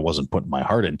like I wasn't putting my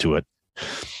heart into it.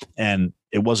 And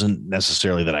it wasn't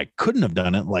necessarily that I couldn't have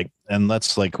done it. And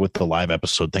that's like with the live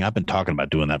episode thing. I've been talking about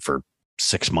doing that for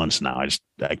 6 months now.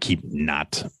 I keep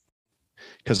not,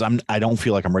 because I don't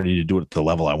feel like I'm ready to do it at the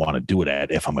level I want to do it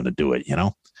at if I'm going to do it,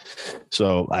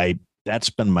 So that's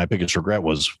been my biggest regret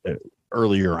was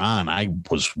earlier on. I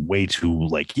was way too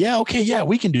like, yeah, okay, yeah,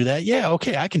 we can do that. Yeah,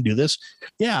 okay, I can do this.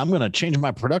 Yeah, I'm going to change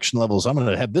my production levels. I'm going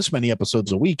to have this many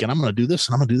episodes a week, and I'm going to do this,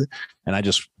 and I'm going to do that. And I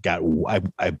just got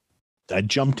I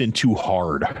jumped in too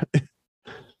hard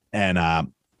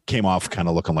and came off kind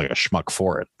of looking like a schmuck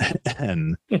for it.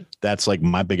 And that's like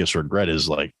my biggest regret is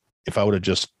like, if I would have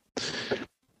just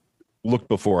looked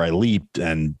before I leaped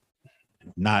and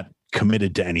not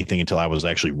committed to anything until I was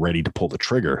actually ready to pull the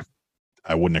trigger,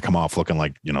 I wouldn't have come off looking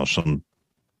like, some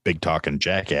big talking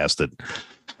jackass that,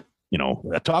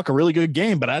 I talk a really good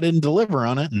game, but I didn't deliver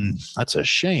on it. And that's a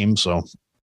shame. So,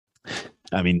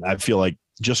 I mean, I feel like,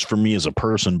 just for me as a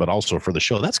person, but also for the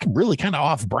show, that's really kind of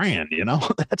off brand,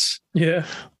 that's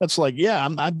like, yeah,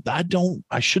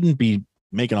 I shouldn't be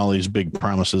making all these big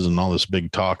promises and all this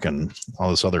big talk and all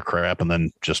this other crap. And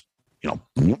then just,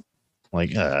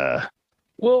 like,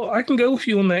 well, I can go with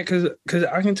you on that. Cause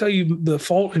I can tell you the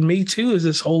fault in me too, is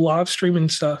this whole live streaming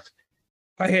stuff.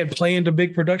 I had planned a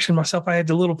big production myself. I had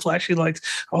the little flashy lights.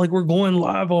 I'm like, we're going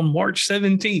live on March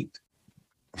 17th.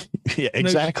 Yeah,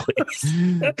 exactly.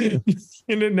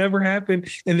 And it never happened.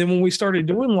 And then when we started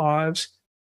doing lives,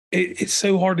 it's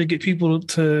so hard to get people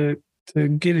to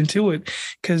get into it,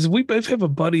 because we both have a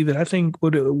buddy that I think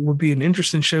would be an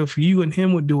interesting show for you and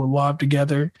him would do a live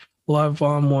together, live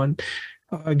on one.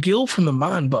 Gil from the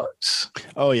Mind Bugs.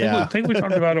 Oh yeah, I think we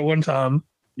talked about it one time.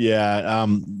 Yeah,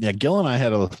 Gil and I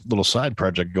had a little side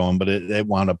project going, but it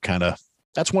wound up kind of.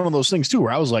 That's one of those things too,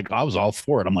 where I was all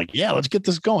for it. I'm like, yeah, let's get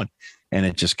this going. And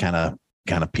it just kind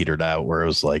of petered out, where it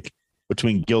was like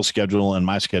between Gil's schedule and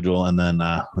my schedule. And then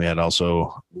we had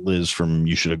also Liz from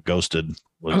You Should Have Ghosted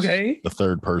was the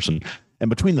third person. And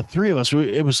between the three of us,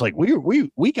 it was like we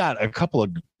got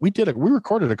we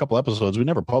recorded a couple episodes. We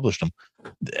never published them,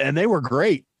 and they were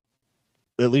great,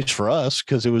 at least for us,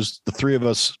 because it was the three of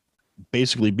us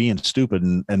basically being stupid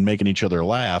and making each other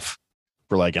laugh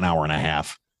for like an hour and a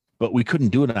half. But we couldn't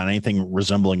do it on anything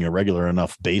resembling a regular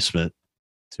enough basement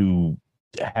to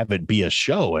have it be a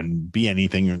show and be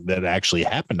anything that actually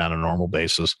happened on a normal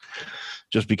basis,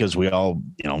 just because we all,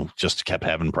 just kept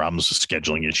having problems with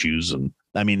scheduling issues. And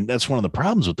I mean, that's one of the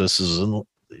problems with this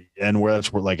and where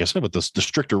that's where, like I said, with the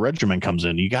stricter regimen comes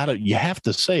in, you have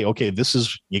to say, okay,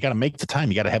 you got to make the time,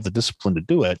 you got to have the discipline to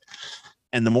do it.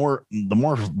 And the more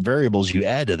variables you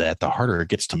add to that, the harder it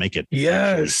gets to make it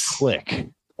click.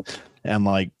 And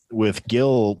like with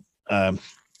Gil,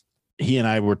 he and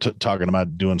I were talking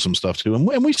about doing some stuff too,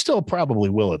 and we still probably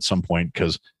will at some point,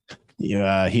 because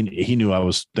he knew I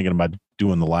was thinking about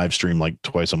doing the live stream like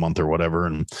twice a month or whatever,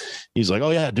 and he's like,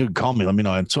 "Oh yeah, dude, call me, let me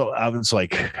know." And so I was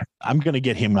like, "I'm going to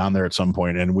get him on there at some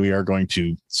point, and we are going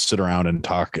to sit around and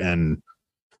talk, and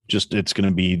just it's going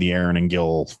to be the Aaron and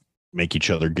Gil make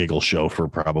each other giggle show for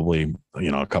probably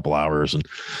a couple hours,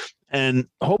 and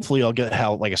hopefully I'll get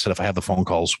like I said, if I have the phone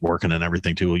calls working and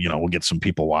everything too, we'll get some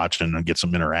people watching and get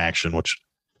some interaction, which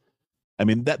I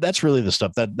mean, that's really the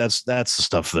stuff that's the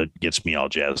stuff that gets me all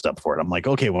jazzed up for it. I'm like,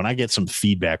 okay, when I get some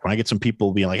feedback, when I get some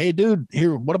people being like, hey dude,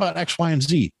 here, what about X, Y, and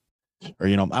Z? Or,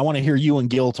 I want to hear you and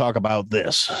Gil talk about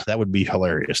this. That would be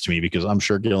hilarious to me, because I'm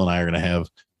sure Gil and I are going to have,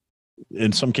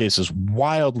 in some cases,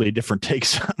 wildly different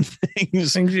takes on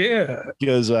things. Yeah.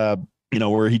 Because,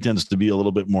 where he tends to be a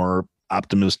little bit more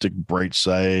optimistic, bright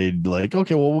side, like,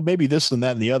 okay, well, maybe this and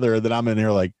that and the other. And then I'm in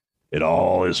here like, it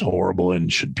all is horrible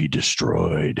and should be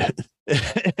destroyed.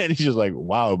 And he's just like,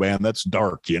 wow, man, that's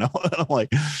dark, And I'm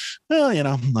like, well,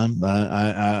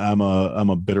 I'm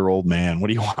a bitter old man. What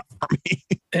do you want from me?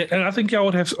 And I think y'all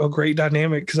would have a great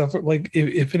dynamic, because I feel like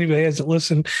if anybody hasn't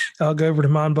listened, I'll go over to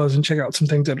MindBuzz and check out some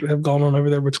things that have gone on over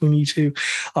there between you two.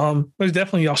 But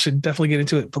definitely, y'all should definitely get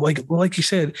into it. But like you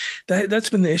said, that's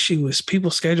been the issue with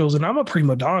people's schedules. And I'm a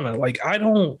prima donna. Like, I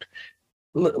don't.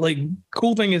 Like,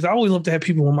 cool thing is I always love to have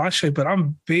people on my show, but I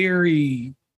don't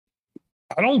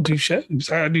do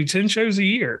shows. I do 10 shows a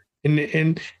year.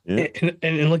 And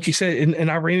like you said,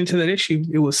 and I ran into that issue.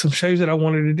 It was some shows that I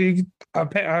wanted to do.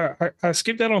 I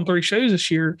skipped out on 3 shows this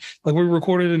year. Like, we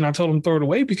recorded and I told them to throw it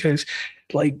away because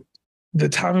like the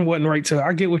timing wasn't right. So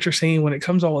I get what you're saying when it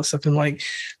comes to all this stuff. And like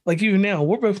even now,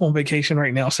 we're both on vacation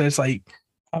right now. So it's like,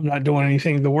 I'm not doing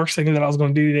anything. The worst thing that I was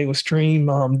going to do today was stream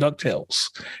DuckTales.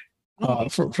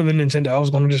 For the Nintendo, I was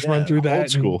going to just run through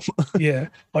that. Old school. Yeah,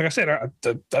 like I said,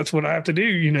 that's what I have to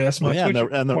do. That's my and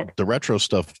the retro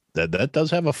stuff that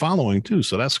does have a following too,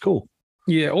 so that's cool.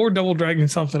 Yeah, or Double Dragon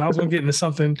something. I was going to get into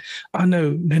something. I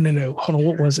know. No. Hold on,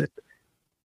 what was it?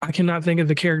 I cannot think of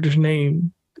the character's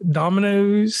name.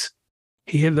 Dominoes.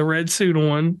 He had the red suit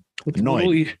on with the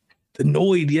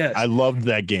Noid. Yes, I loved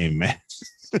that game, man.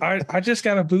 I just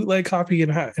got a bootleg copy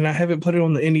and I haven't put it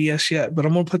on the NES yet, but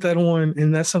I'm gonna put that on,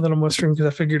 and that's something I'm gonna stream because I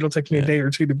figured it'll take me a day or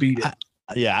two to beat it.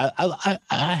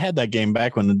 I had that game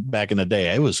back in the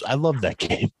day. I loved that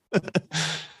game.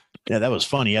 Yeah, that was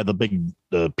fun. He had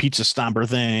the pizza stomper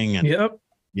thing. And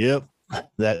yep.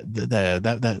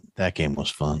 That game was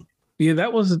fun. Yeah,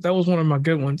 that was one of my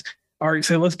good ones. All right,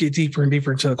 so let's get deeper and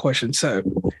deeper into the question. So,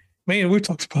 man, we've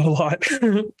talked about a lot.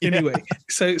 Anyway,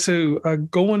 so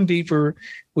going deeper,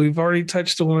 we've already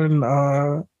touched on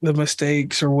the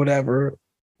mistakes or whatever.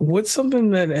 What's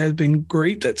something that has been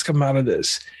great that's come out of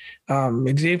this?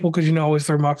 Example, because I always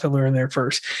throw my filler in there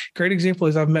first. Great example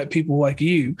is I've met people like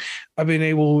you. I've been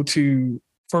able to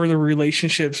further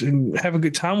relationships and have a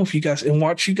good time with you guys and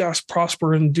watch you guys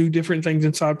prosper and do different things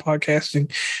inside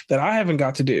podcasting that I haven't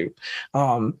got to do.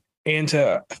 And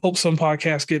to help some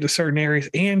podcasts get to certain areas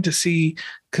and to see,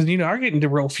 because, I get into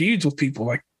real feuds with people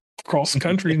like across the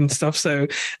country and stuff. So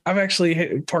I've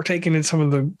actually partaken in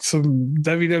some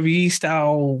WWE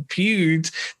style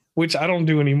feuds, which I don't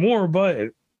do anymore, but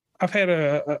I've had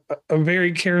a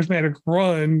very charismatic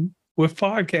run with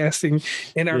podcasting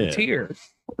in our tier.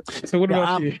 So what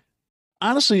about you?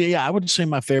 Honestly, I would say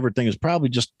my favorite thing is probably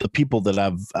just the people that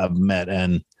I've met.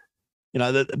 And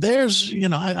there's,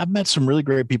 I've met some really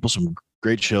great people, some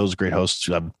great shows, great hosts.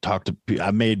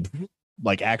 I've made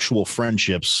like actual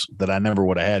friendships that I never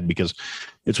would have had because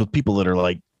it's with people that are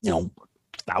like,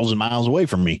 1,000 miles away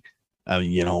from me.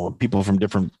 People from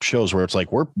different shows where it's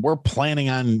like, we're planning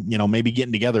on, maybe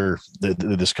getting together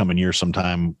this coming year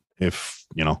sometime. If,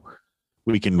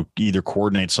 we can either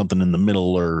coordinate something in the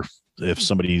middle, or if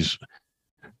somebody's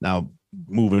now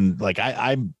moving, like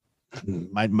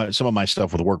some of my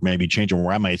stuff with work may be changing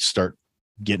where I might start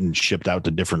getting shipped out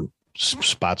to different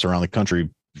spots around the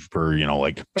country for,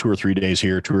 like 2 or 3 days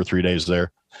here, 2 or 3 days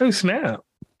there. Oh, snap.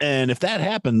 And if that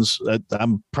happens,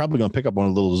 I'm probably going to pick up one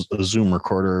of those a Zoom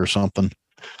recorder or something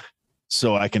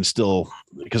so I can still,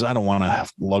 because I don't want to have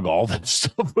to lug all that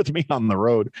stuff with me on the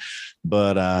road.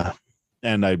 But,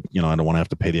 and I don't want to have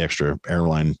to pay the extra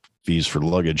airline fees for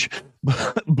luggage,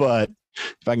 but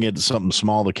if I can get something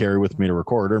small to carry with me to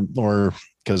record, or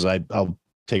because I'll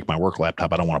take my work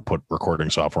laptop. I don't want to put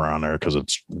recording software on there because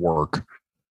it's work.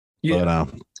 Yeah.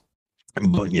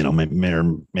 But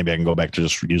maybe I can go back to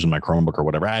just using my Chromebook or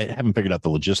whatever. I haven't figured out the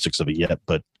logistics of it yet,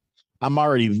 but I'm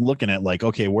already looking at like,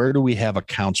 okay, where do we have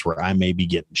accounts where I may be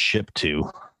getting shipped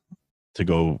to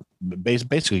go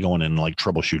basically going in like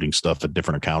troubleshooting stuff at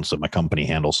different accounts that my company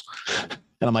handles.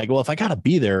 And I'm like, well, if I got to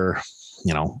be there,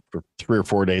 for 3 or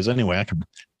 4 days anyway, I could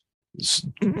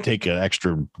take an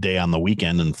extra day on the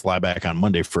weekend and fly back on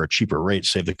Monday for a cheaper rate,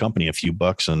 save the company a few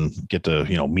bucks and get to,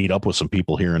 meet up with some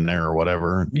people here and there or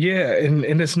whatever. Yeah.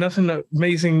 And it's nothing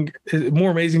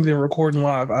more amazing than recording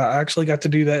live. I actually got to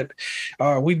do that.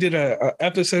 We did a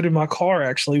episode in my car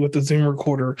actually with the Zoom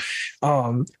recorder.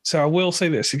 So I will say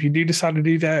this, if you do decide to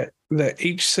do that, the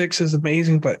H6 is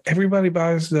amazing, but everybody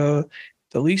buys the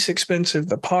least expensive,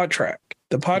 the PodTrack.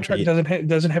 The PodTrack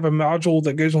doesn't have a module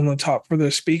that goes on the top for the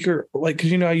speaker, like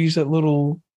because I use that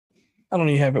little. I don't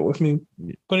even have it with me,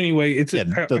 but anyway, it's the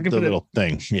little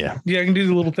thing. Yeah, I can do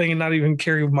the little thing and not even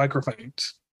carry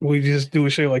microphones. We just do a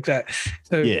show like that,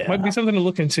 so it might be something to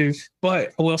look into.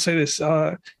 But I will say this: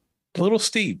 a little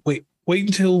steep. Wait, wait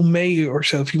until May or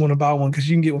so if you want to buy one, because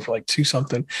you can get one for like $2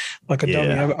 something, like a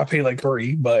dummy. I pay like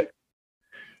 $3, but.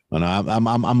 And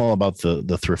I'm all about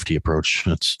the thrifty approach.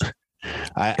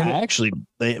 I actually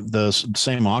the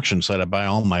same auction site I buy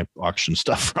all my auction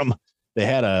stuff from. They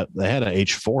had a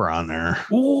H4 on there.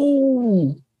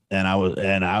 Ooh. And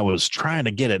I was trying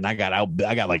to get it, and I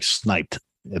got like sniped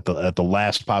at the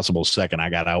last possible second. I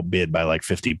got outbid by like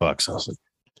 $50.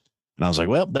 I was like,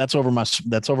 well, that's over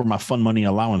my fun money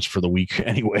allowance for the week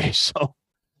anyway. So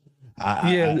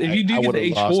if you do get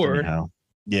the H4,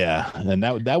 yeah, and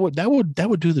that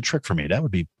would do the trick for me. That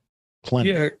would be plenty.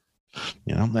 Yeah.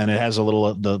 And it has a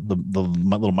little the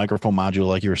little microphone module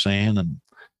like you were saying, and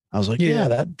I was like,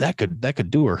 that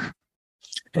could do her.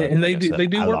 But and they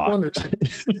do work wonders.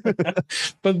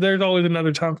 But there's always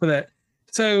another time for that.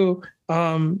 So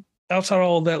outside of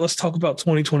all of that, let's talk about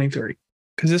 2023.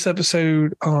 Because this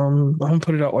episode, I'm gonna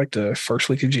put it out like the first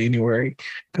week of January.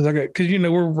 Because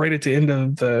we're right at the end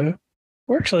of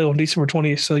we're actually on December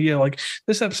 20th. So yeah, like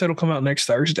this episode will come out next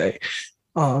Thursday.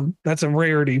 That's a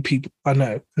rarity, people. I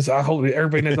know, because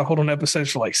everybody knows I hold on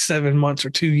episodes for like 7 months or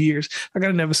 2 years. I got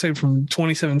an episode from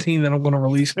 2017 that I'm going to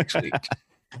release next week.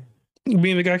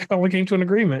 Me and the guy finally came to an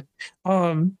agreement.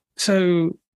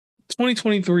 So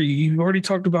 2023, you've already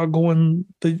talked about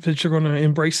that you're going to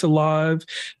embrace the live.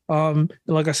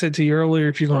 Like I said to you earlier,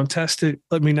 if you're going to test it,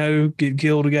 let me know. Get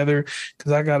Gil together,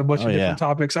 because I got a bunch of different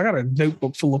topics. I got a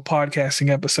notebook full of podcasting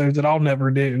episodes that I'll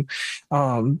never do.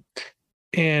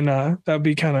 And that'd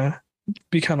be kind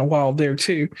of wild there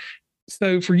too.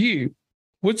 So for you,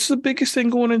 what's the biggest thing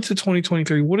going into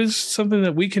 2023? What is something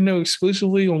that we can know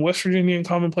exclusively on West Virginia and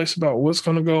Commonplace about what's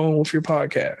going to go on with your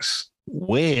podcast?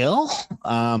 Well,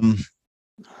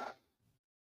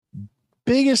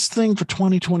 biggest thing for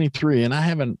 2023, and I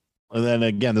haven't. And then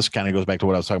again, this kind of goes back to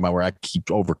what I was talking about, where I keep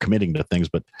overcommitting to things.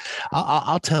 But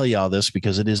I'll tell you all this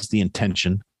because it is the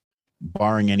intention,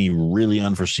 barring any really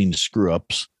unforeseen screw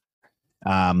ups.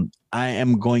 I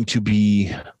am going to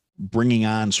be bringing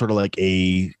on sort of like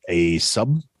a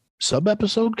sub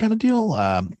episode kind of deal.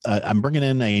 I'm bringing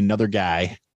in another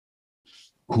guy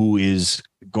who is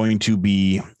going to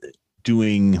be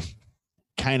doing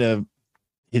kind of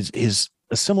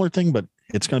a similar thing, but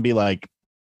it's going to be like,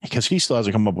 because he still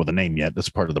hasn't come up with a name yet. That's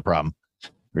part of the problem.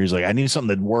 Where he's like, I need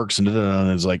something that works, and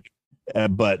it's like,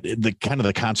 but the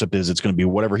concept is it's going to be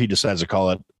whatever he decides to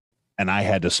call it, and I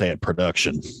had to say it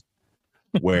production.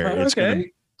 Where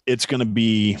it's going to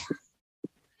be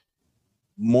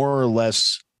more or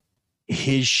less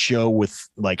his show with,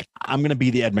 like, I'm going to be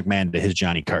the Ed McMahon to his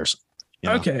Johnny Carson.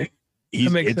 Okay.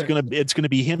 It's going to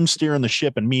be him steering the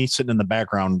ship and me sitting in the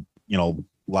background,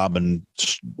 lobbing,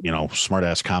 smart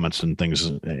ass comments and things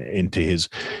into his,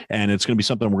 and it's going to be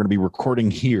something we're going to be recording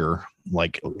here,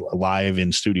 like live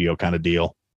in studio kind of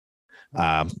deal.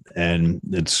 And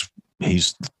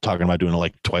he's talking about doing it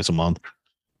like twice a month.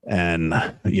 And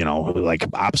like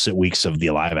opposite weeks of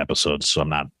the live episodes, so I'm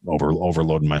not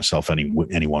overloading myself any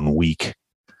one week.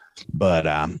 But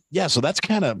so that's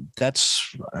it's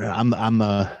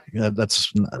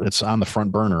on the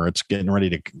front burner. It's getting ready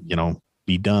to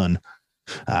be done.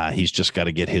 He's just got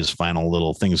to get his final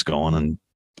little things going, and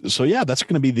so that's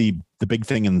going to be the big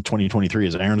thing in 2023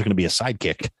 is Aaron's going to be a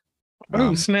sidekick.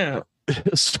 Oh snap!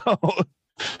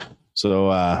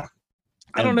 So I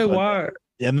don't know why.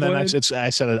 And then I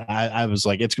said I was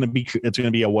like, it's gonna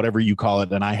be a whatever you call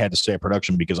it, and I had to say a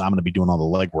production because I'm gonna be doing all the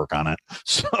legwork on it.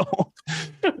 So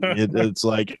it's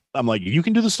like, I'm like, you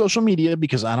can do the social media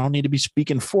because I don't need to be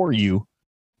speaking for you,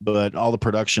 but all the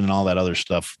production and all that other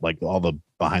stuff, like all the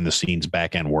behind the scenes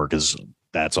back end work,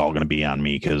 that's all gonna be on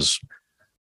me, because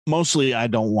mostly I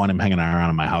don't want him hanging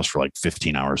around in my house for like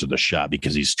 15 hours at the shop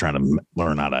because he's trying to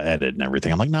learn how to edit and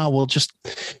everything. I'm like, no, well,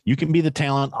 you can be the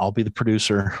talent, I'll be the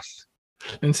producer.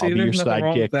 And see, there's nothing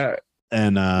wrong with that.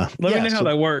 And let me know how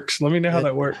that works.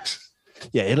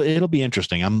 Yeah, it'll be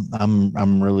interesting.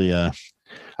 I'm really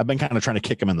I've been kind of trying to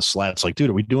kick him in the slats, like, dude,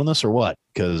 are we doing this or what?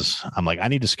 Because I'm like, I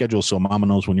need to schedule so Mama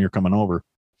knows when you're coming over,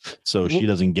 so she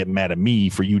doesn't get mad at me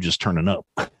for you just turning up.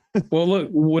 Well, look,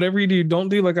 whatever you do, don't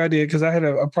do like I did, because I had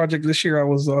a project this year.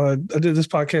 I did this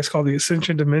podcast called the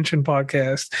Ascension Dimension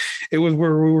Podcast. It was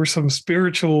where we were some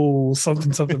spiritual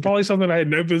something, probably something I had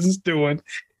no business doing.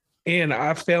 And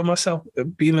I found myself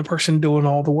being the person doing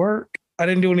all the work. I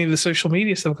didn't do any of the social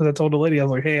media stuff because I told the lady, I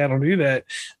was like, hey, I don't do that.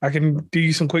 I can do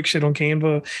you some quick shit on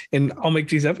Canva, and I'll make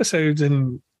these episodes,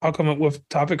 and I'll come up with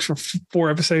topics for 4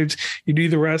 episodes. You do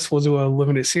the rest. We'll do a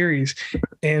limited series.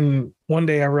 And one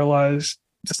day I realized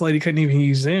this lady couldn't even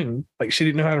use Zoom. Like she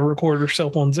didn't know how to record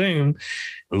herself on Zoom.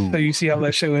 Ooh. So you see how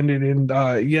that show ended. And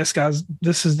yes, guys,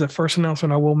 this is the first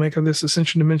announcement I will make of this.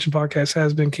 Ascension Dimension podcast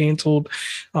has been canceled.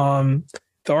 The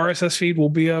RSS feed will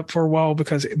be up for a while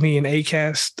because me and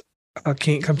Acast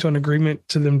can't come to an agreement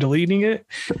to them deleting it.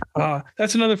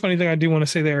 That's another funny thing I do want to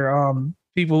say there. A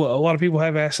lot of people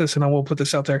have asked this, and I will put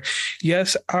this out there.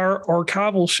 Yes, our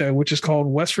archival show, which is called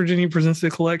West Virginia Presents the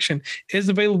Collection, is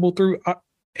available through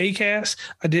Acast.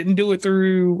 I didn't do it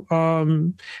through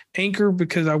Anchor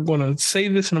because I want to say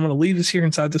this, and I'm going to leave this here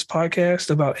inside this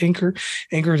podcast about Anchor.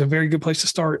 Anchor is a very good place to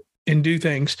start and do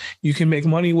things. You can make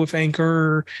money with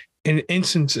Anchor in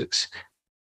instances,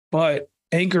 but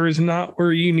Anchor is not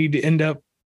where you need to end up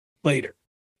later.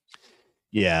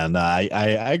 Yeah, and I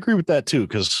agree with that too,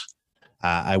 because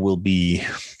I will be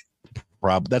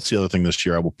that's the other thing this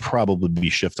year. I will probably be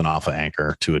shifting off of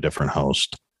Anchor to a different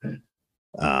host.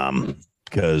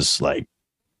 Because like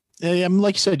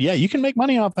you said, yeah, you can make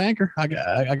money off Anchor.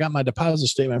 I got my deposit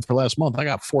statement for last month. I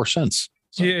got 4 cents.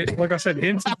 So. Yeah, like I said,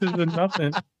 instances of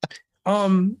nothing.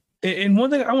 And one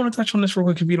thing I want to touch on this real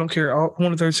quick, if you don't care, I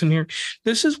want to throw this in here.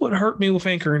 This is what hurt me with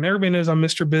Anchor, and everybody knows I'm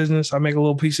Mr. Business. I make a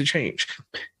little piece of change.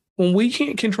 When we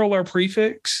can't control our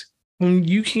prefix, when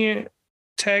you can't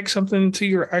tag something to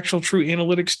your actual true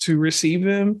analytics to receive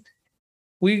them,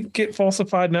 we get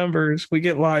falsified numbers. We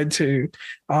get lied to.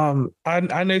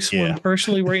 I know someone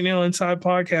personally right now inside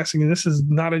podcasting, and this is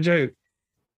not a joke.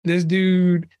 This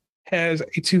dude has a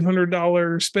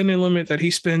 $200 spending limit that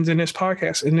he spends in his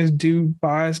podcast, and this dude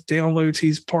buys downloads.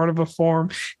 He's part of a farm.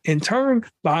 In turn,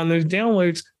 buying those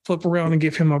downloads, flip around and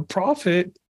give him a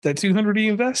profit. That $200 he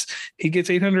invests, he gets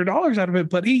 $800 out of it,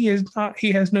 but he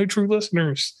has no true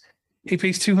listeners. He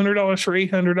pays $200 for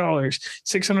 $800.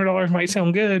 $600 might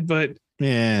sound good, but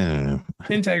yeah,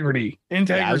 integrity.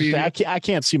 Yeah, I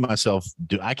can't see myself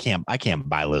I can't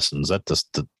buy listens. That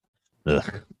just yeah,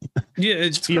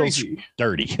 it feels crazy.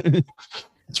 Dirty.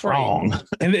 It's wrong.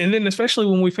 And then especially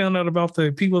when we found out about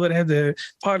the people that had the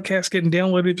podcast getting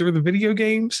downloaded through the video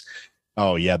games.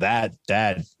 Oh yeah, that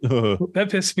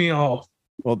pissed me off.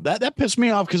 Well, that pissed me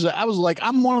off because I was like,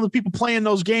 I'm one of the people playing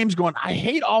those games going, I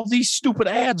hate all these stupid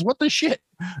ads. What the shit?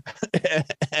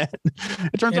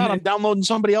 It turns out I'm downloading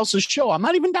somebody else's show. I'm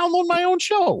not even downloading my own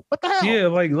show. What the hell? Yeah,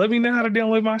 like, let me know how to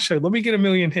download my show. Let me get 1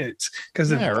 million hits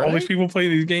because all these people play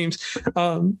these games.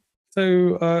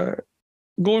 So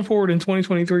going forward in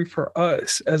 2023 for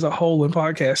us as a whole in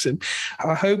podcasting,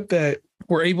 I hope that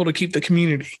we're able to keep the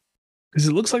community because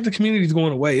it looks like the community is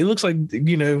going away. It looks like,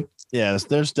 yeah,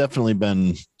 there's definitely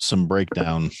been some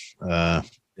breakdown.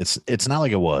 It's not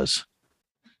like it was.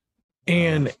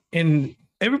 And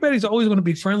everybody's always going to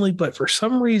be friendly, but for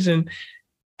some reason,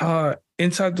 when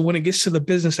it gets to the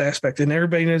business aspect, and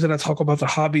everybody knows that I talk about the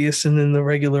hobbyists and then the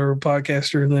regular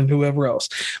podcaster and then whoever else.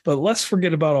 But let's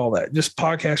forget about all that. Just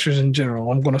podcasters in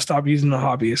general. I'm going to stop using the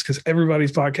hobbyists because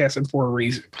everybody's podcasting for a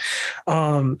reason.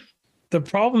 The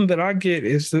problem that I get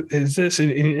is this,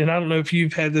 and I don't know if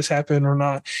you've had this happen or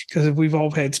not, because we've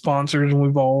all had sponsors and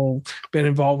we've all been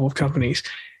involved with companies.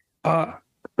 A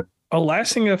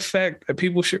lasting effect that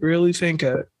people should really think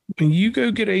of when you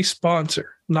go get a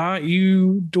sponsor, not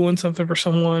you doing something for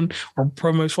someone or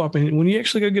promo swapping. When you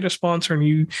actually go get a sponsor and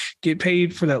you get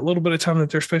paid for that little bit of time that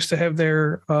they're supposed to have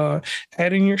their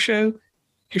ad in your show,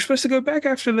 you're supposed to go back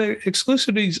after the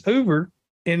exclusivity's over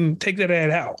and take that ad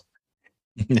out.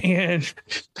 And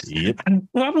yep. I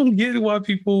don't get why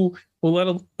people will let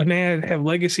an ad have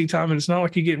legacy time, and it's not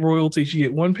like you get royalties. You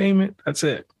get one payment. That's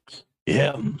it.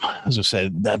 Yeah, as I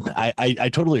said, that I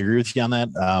totally agree with you on that.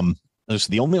 It's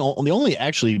the only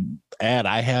actually ad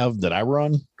I have that I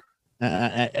run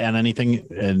and anything,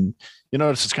 and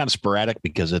it's kind of sporadic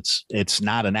because it's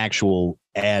not an actual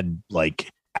ad. Like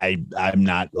I'm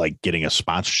not like getting a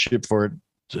sponsorship for it.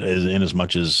 In as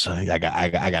much as I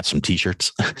got some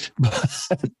t-shirts,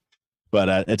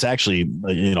 but it's actually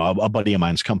a buddy of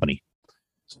mine's company.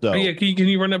 So yeah, can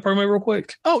you run that promo real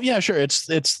quick? Oh yeah, sure. It's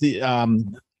the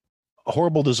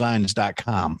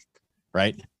horribledesigns.com,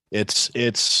 right? It's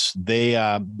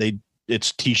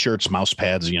t-shirts, mouse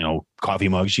pads, coffee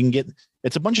mugs. You can get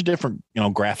it's a bunch of different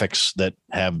graphics that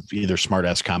have either smart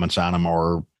ass comments on them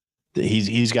or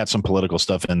he's got some political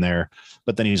stuff in there,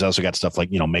 but then he's also got stuff like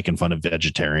making fun of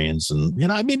vegetarians and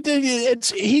it's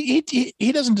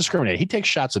he doesn't discriminate. He takes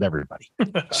shots at everybody.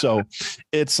 So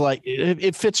it's like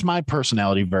it fits my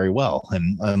personality very well.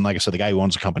 And like I said, the guy who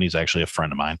owns the company is actually a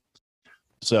friend of mine.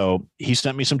 So he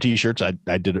sent me some t-shirts.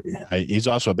 He's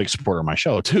also a big supporter of my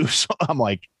show too. So I'm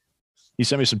like, he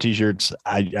sent me some t-shirts.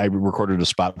 I recorded a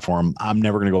spot for him. I'm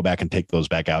never going to go back and take those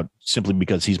back out simply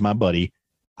because he's my buddy.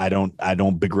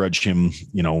 don't begrudge him,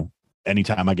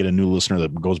 anytime I get a new listener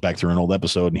that goes back through an old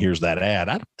episode and hears that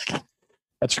ad,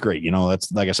 that's great.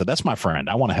 That's, like I said, that's my friend.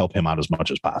 I want to help him out as much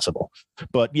as possible.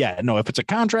 But yeah, no, if it's a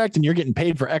contract and you're getting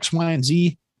paid for X, Y, and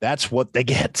Z, that's what they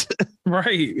get.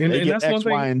 Right. And that's X, one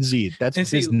thing. Y, and Z. That's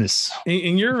business.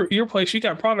 In your place, you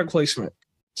got product placement.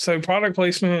 So product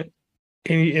placement,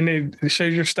 and it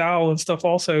shows your style and stuff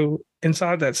also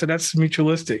inside that. So that's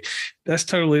mutualistic.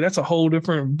 That's a whole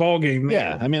different ball game.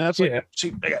 Yeah. I mean, that's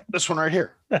see, I got this one right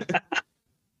here.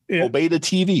 Yeah. Obey the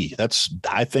TV.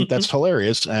 I think that's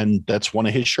hilarious. And that's one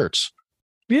of his shirts.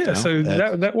 Yeah. So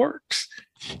that works.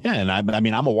 Yeah. And I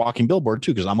mean, I'm a walking billboard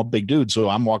too, because I'm a big dude. So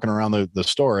I'm walking around the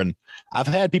store and I've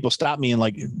had people stop me and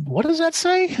like, what does that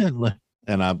say?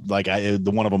 And I'm like,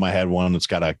 the one of them, I had one that's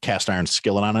got a cast iron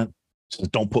skillet on it. Says,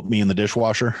 don't put me in the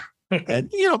dishwasher. And,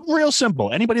 real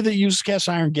simple. Anybody that uses cast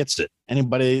iron gets it.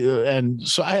 Anybody. And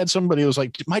so I had somebody who was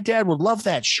like, my dad would love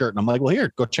that shirt. And I'm like, well,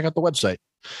 here, go check out the website.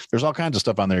 There's all kinds of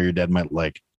stuff on there your dad might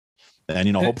like.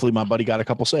 And, hopefully my buddy got a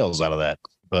couple sales out of that.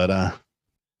 But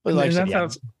like I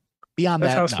said, beyond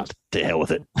that, to hell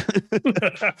with it.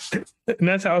 And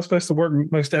that's how it's supposed to work,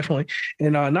 most definitely.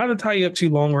 And not to tie you up too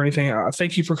long or anything,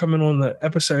 thank you for coming on the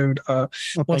episode.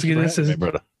 Once again, this is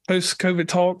Post-COVID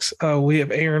Talks. We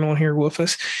have Aaron on here with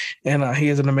us, and he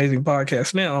has an amazing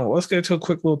podcast. Now, let's go to a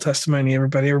quick little testimony,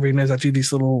 everybody. Everybody knows I do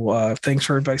these little things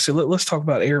for everybody. So let's talk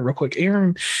about Aaron real quick.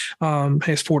 Aaron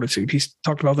has fortitude. He's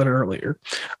talked about that earlier.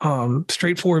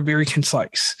 Straightforward, very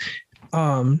concise.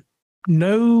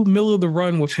 No middle of the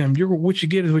run with him. What you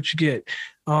get is what you get.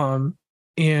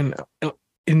 And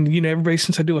everybody,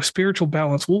 since I do a spiritual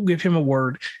balance, we'll give him a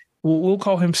word. We'll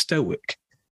call him stoic.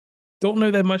 Don't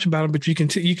know that much about him, but you can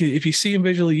if you see him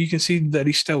visually, you can see that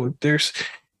he's stoic.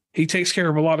 He takes care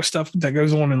of a lot of stuff that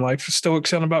goes on in life. Stoic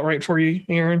sound about right for you,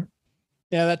 Aaron?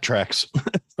 Yeah, that tracks.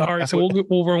 All right, so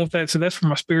we'll run with that. So that's for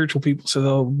my spiritual people. So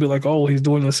they'll be like, "Oh, he's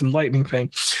doing this enlightening thing,"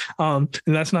 and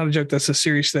that's not a joke. That's a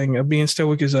serious thing. Being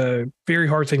stoic is a very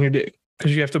hard thing to do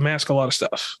because you have to mask a lot of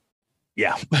stuff.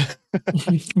 Yeah.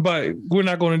 But we're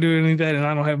not going to do any of that. And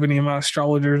I don't have any of my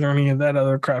astrologers or any of that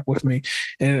other crap with me.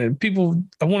 And people,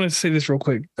 I want to say this real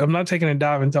quick. I'm not taking a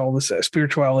dive into all this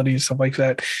spirituality and stuff like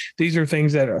that. These are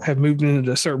things that have moved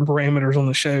into certain parameters on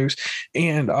the shows.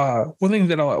 And one thing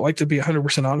that I like to be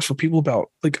 100% honest with people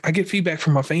about, like, I get feedback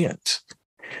from my fans.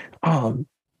 And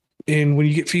when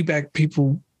you get feedback,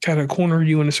 people kind of corner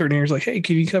you in a certain areas like, hey,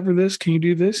 can you cover this? Can you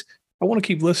do this? I want to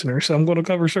keep listeners, so I'm going to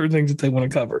cover certain things that they want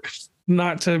to cover,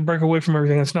 not to break away from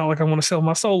everything. It's not like I want to sell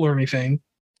my soul or anything,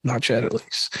 not yet at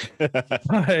least.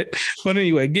 but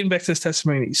anyway, getting back to this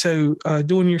testimony. So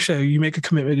doing your show, you make a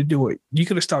commitment to do it. You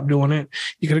could have stopped doing it.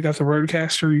 You could have got the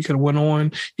Roadcaster. You could have went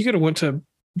on. You could have went to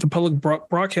the public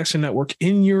broadcasting network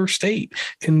in your state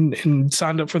and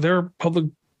signed up for their public,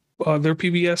 their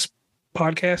PBS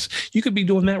podcast. You could be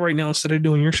doing that right now instead of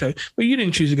doing your show, but you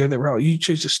didn't choose to go that route. You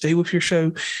chose to stay with your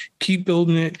show, keep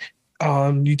building it.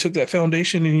 You took that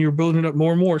foundation and you're building it up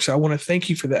more and more. So I want to thank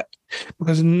you for that,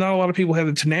 because not a lot of people have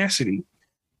the tenacity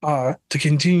to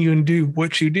continue and do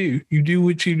what you do. You do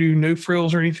what you do, no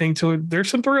frills or anything to it. There's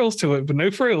some thrills to it, but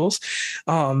no frills.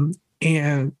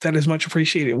 And that is much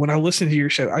appreciated. When I listen to your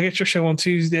show, I get your show on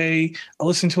Tuesday. I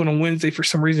listen to it on Wednesday for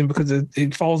some reason because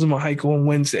it falls in my haiku on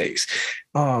Wednesdays.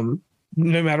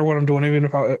 No matter what I'm doing, even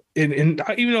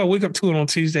if even though I wake up to it on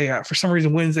Tuesday, for some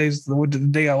reason Wednesday is the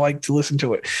day I like to listen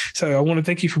to it. So I want to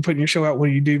thank you for putting your show out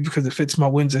when you do, because it fits my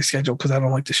Wednesday schedule, because I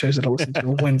don't like the shows that I listen to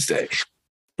on Wednesday.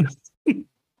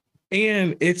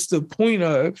 And it's the point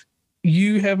of,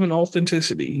 you have an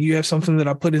authenticity. You have something that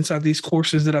I put inside these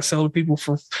courses that I sell to people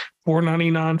for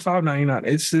 $4.99, $5.99.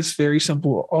 It's this very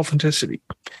simple authenticity.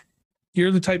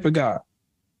 You're the type of guy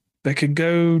that could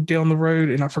go down the road,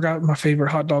 and I forgot my favorite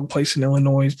hot dog place in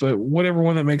Illinois, but whatever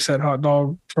one that makes that hot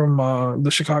dog from the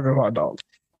Chicago hot dog.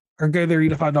 I could go there,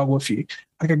 eat a hot dog with you.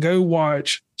 I could go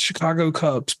watch Chicago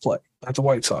Cubs play at the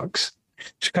White Sox.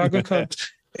 Chicago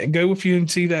Cubs, and go with you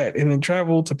and see that, and then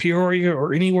travel to Peoria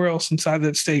or anywhere else inside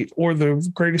that state, or the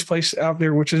greatest place out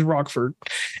there, which is Rockford.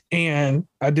 And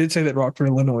I did say that, Rockford,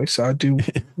 Illinois, so I do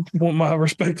want my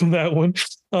respect on that one.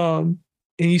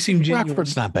 And you seem genuine.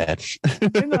 Rockford's not bad.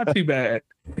 They're not too bad.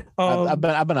 I've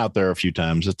been out there a few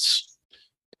times. It's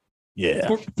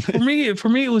for me,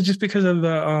 it was just because of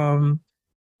the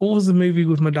what was the movie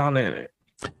with Madonna in it?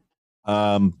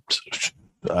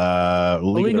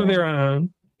 League of Their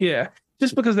Own. Yeah,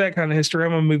 just because of that kind of history.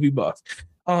 I'm a movie buff.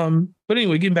 But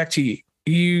anyway, getting back to you,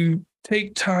 you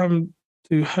take time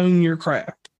to hone your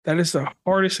craft. That is the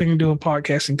hardest thing to do in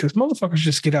podcasting because motherfuckers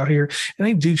just get out here and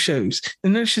they do shows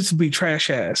and their shit's be trash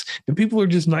ass and people are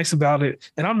just nice about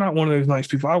it. And I'm not one of those nice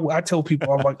people. I tell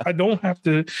people, I'm like, I don't have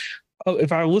to.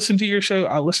 If I listen to your show,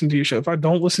 I listen to your show. If I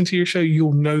don't listen to your show,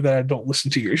 you'll know that I don't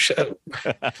listen to your show.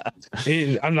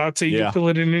 And I'm not saying you feel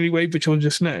it in any way, but you'll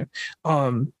just know.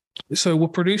 So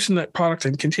with producing that product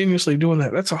and continuously doing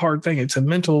that, that's a hard thing. It's a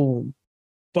mental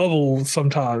bubble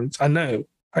sometimes. I know.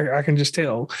 I can just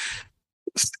tell.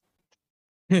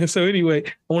 So anyway,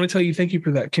 I want to tell you thank you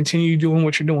for that. Continue doing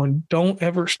what you're doing. Don't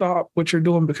ever stop what you're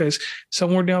doing because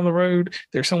somewhere down the road,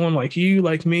 there's someone like you,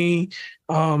 like me,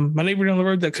 my neighbor down the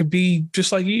road that could be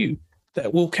just like you,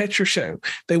 that will catch your show.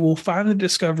 They will find the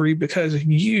discovery because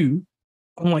you,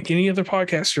 unlike any other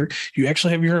podcaster, you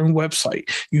actually have your own website.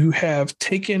 You have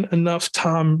taken enough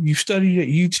time. You studied at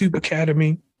YouTube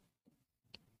Academy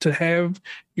to have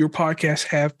your podcast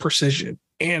have precision.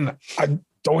 And I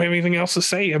don't have anything else to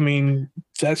say. I mean,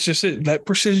 that's just it. That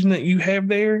precision that you have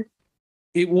there,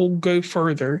 it will go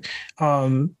further.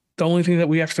 The only thing that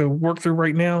we have to work through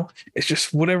right now is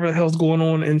just whatever the hell's going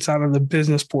on inside of the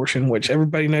business portion, which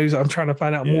everybody knows I'm trying to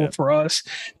find out more for us.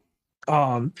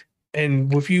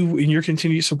 And with you and your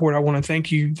continued support, I want to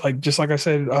thank you. Just like I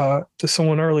said to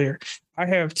someone earlier, I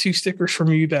have 2 stickers from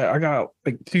you that I got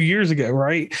like 2 years ago,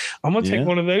 right? I'm going to take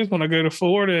one of those when I go to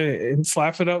Florida and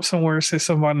slap it up somewhere so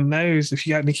somebody knows. If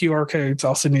you got any QR codes,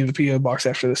 I'll send you the PO box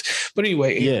after this. But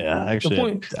anyway. Yeah,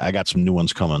 actually, I got some new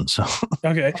ones coming. So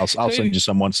okay, I'll send you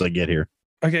some once I get here.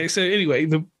 Okay. So anyway,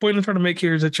 the point I'm trying to make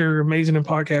here is that you're amazing in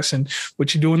podcasting.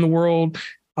 What you do in the world,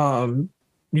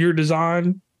 your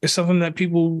design is something that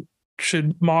people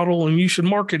should model and you should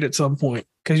market at some point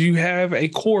because you have a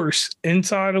course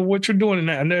inside of what you're doing. And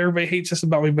I know everybody hates this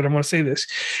about me, but I'm going to say this.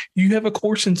 You have a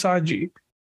course inside you.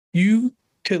 You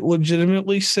could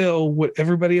legitimately sell what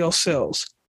everybody else sells.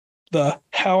 The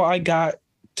how I got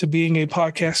to being a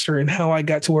podcaster and how I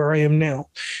got to where I am now.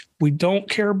 We don't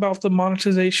care about the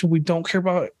monetization. We don't care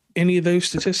about any of those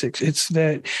statistics. It's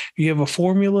that you have a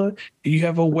formula. You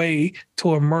have a way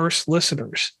to immerse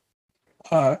listeners.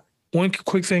 One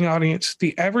quick thing, audience,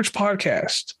 the average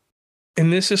podcast,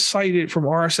 and this is cited from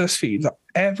RSS feed, the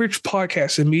average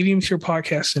podcast in medium tier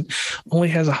podcasting only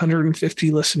has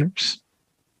 150 listeners.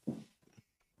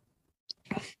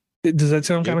 Does that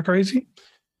sound kind of crazy?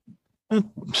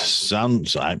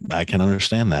 Sounds, I can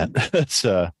understand that. It's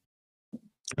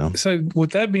So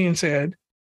with that being said,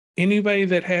 anybody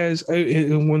that has,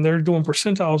 when they're doing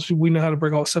percentiles, we know how to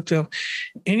break all that stuff down.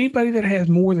 Anybody that has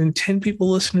more than 10 people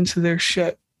listening to their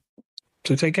show,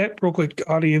 so take that real quick,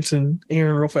 audience and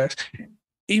Aaron, real fast.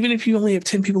 Even if you only have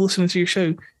 10 people listening to your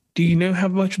show, do you know how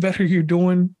much better you're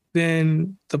doing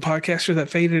than the podcaster that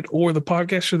faded or the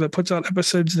podcaster that puts out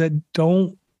episodes that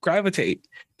don't gravitate?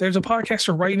 There's a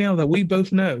podcaster right now that we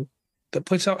both know that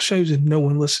puts out shows and no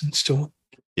one listens to them.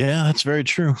 Yeah, that's very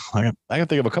true. I can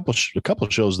think of a couple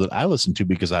shows that I listen to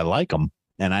because I like them.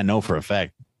 And I know for a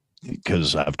fact,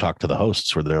 because I've talked to the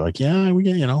hosts where they're like, yeah, we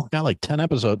got like 10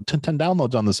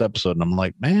 downloads on this episode. And I'm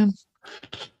like, man,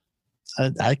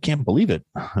 I can't believe it.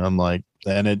 I'm like,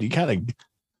 and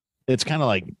it's kind of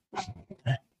like,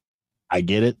 I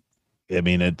get it. I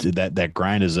mean, that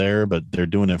grind is there, but they're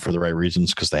doing it for the right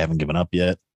reasons because they haven't given up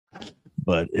yet.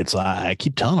 But I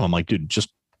keep telling them, I'm like, dude,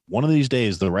 just one of these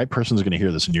days, the right person's going to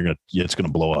hear this and it's going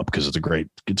to blow up because it's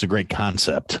a great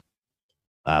concept.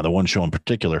 The one show in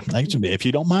particular, if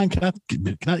you don't mind,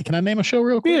 can I name a show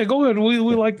real quick? Yeah, go ahead. We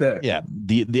like that. Yeah,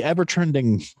 the ever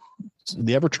trending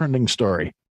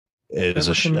story is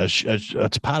it's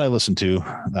a pod I listen to.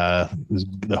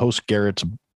 The host Garrett's a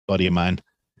buddy of mine.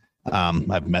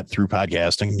 I've met through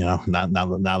podcasting.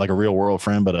 Not like a real world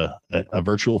friend, but a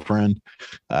virtual friend.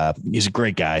 He's a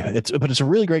great guy. But it's a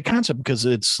really great concept because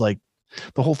it's like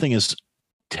the whole thing is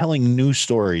telling news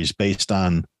stories based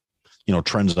on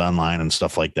trends online and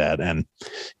stuff like that. And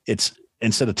it's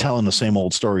instead of telling the same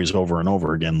old stories over and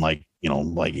over again, like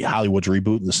Hollywood's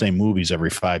rebooting the same movies every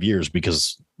 5 years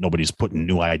because nobody's putting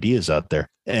new ideas out there.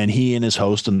 And he and his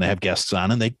host, and they have guests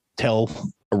on and they tell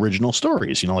original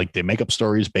stories, like they make up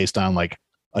stories based on like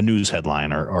a news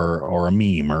headline or a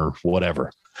meme or whatever.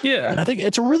 Yeah. And I think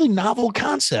it's a really novel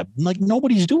concept. Like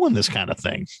nobody's doing this kind of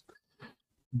thing,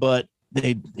 but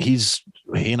he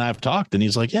and I have talked and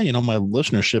he's like, yeah, my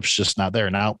listenership's just not there.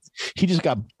 Now he just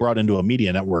got brought into a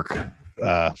media network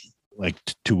like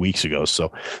 2 weeks ago.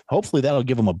 So hopefully that'll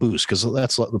give him a boost. Cause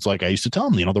that's like I used to tell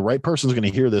him, the right person's going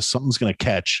to hear this, something's going to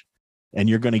catch and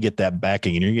you're going to get that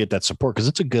backing and you're going to get that support. Cause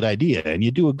it's a good idea and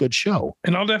you do a good show.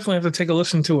 And I'll definitely have to take a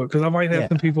listen to it. Cause I might have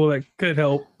some people that could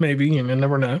help maybe, you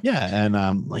never know. Yeah.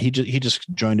 And he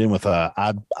just joined in with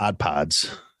Odd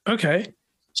Pods. Okay.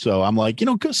 So I'm like,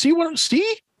 see,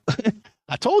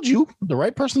 I told you the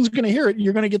right person's going to hear it.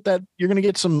 You're going to get that. You're going to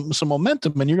get some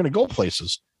momentum, and you're going to go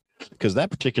places, because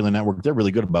that particular network, they're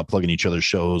really good about plugging each other's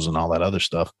shows and all that other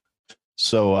stuff.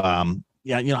 So,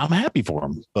 yeah, I'm happy for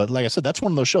him. But like I said, that's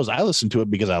one of those shows I listen to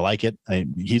it because I like it.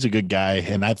 He's a good guy,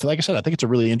 and like I said, I think it's a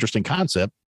really interesting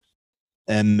concept,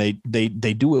 and they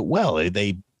do it well.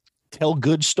 They tell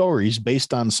good stories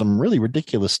based on some really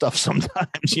ridiculous stuff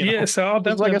sometimes. Yeah, so I'll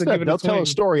definitely like I said, they'll tell a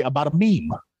story about a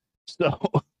meme. So.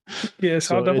 Yeah,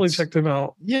 so I'll definitely check them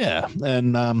out. Yeah,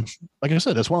 and like I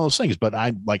said, that's one of those things. But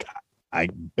I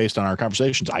based on our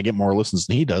conversations, I get more listens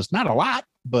than he does. Not a lot,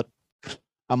 but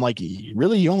I'm like,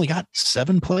 really, you only got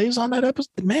 7 plays on that episode?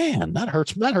 Man, that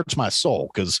hurts my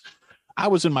soul, because I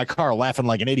was in my car laughing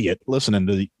like an idiot listening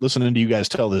to you guys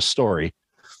tell this story,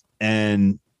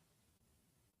 and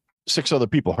 6 other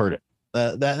people heard it.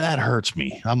 That hurts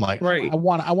me. I'm like, right. I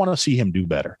want to see him do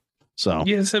better. So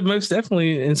yeah, so most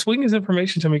definitely, and swing his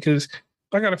information to me, because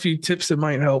I got a few tips that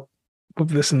might help with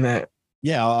this and that.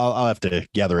 Yeah, I'll have to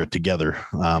gather it together.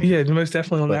 Yeah, most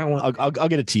definitely on that one. I'll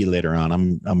get it to you later on.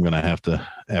 I'm gonna have to,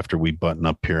 after we button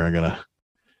up here.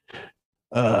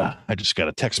 I just got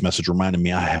a text message reminding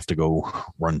me I have to go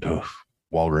run to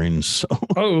Walgreens. So.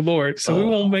 Oh Lord! So we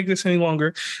won't make this any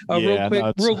longer.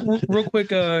 Real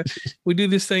quick. We do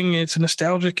this thing. It's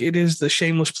nostalgic. It is the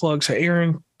shameless plug. So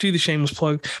Aaron, do the shameless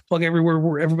plug. Plug everywhere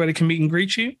where everybody can meet and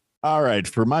greet you. All right.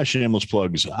 For my shameless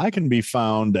plugs, I can be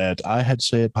found at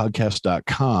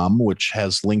ihadtosayitpodcast.com, which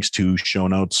has links to show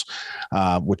notes,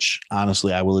 which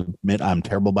honestly, I will admit I'm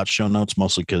terrible about show notes,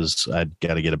 mostly because I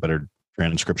got to get a better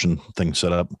transcription thing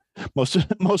set up. Most of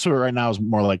it right now is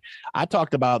more like, I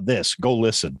talked about this, go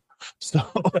listen. So,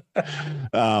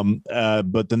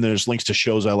 but then there's links to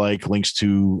shows I like, links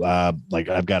to like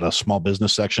I've got a small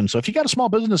business section. So if you got a small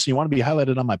business and you want to be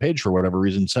highlighted on my page for whatever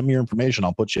reason, send me your information.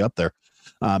 I'll put you up there.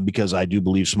 Because I do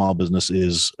believe small business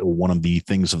is one of the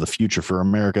things of the future for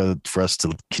America. For us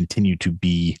to continue to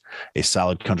be a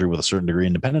solid country with a certain degree of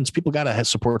independence, people got to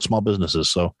support small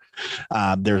businesses. So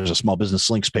there's a small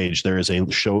business links page. There is a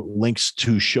links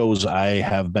to shows I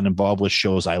have been involved with,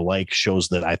 shows I like, shows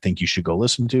that I think you should go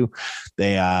listen to.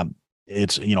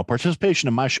 It's participation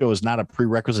in my show is not a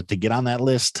prerequisite to get on that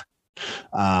list.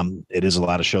 It is a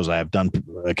lot of shows I have done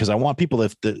because I want people,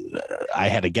 if I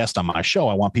had a guest on my show,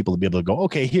 I want people to be able to go,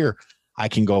 okay, here I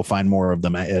can go find more of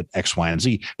them at X, Y, and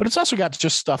Z. But it's also got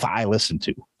just stuff I listen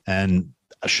to and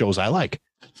shows I like.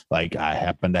 Like I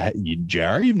happen to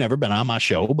JR, you've never been on my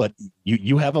show, but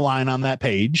you have a line on that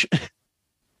page.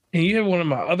 And you have one of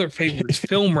my other favorites,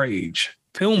 Film Rage.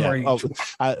 Film Rage.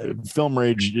 Film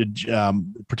Rage.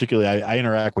 Particularly, I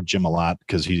interact with Jim a lot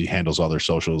because he handles all their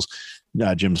socials.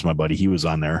 Jim's my buddy. He was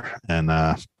on there, and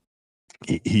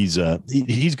he's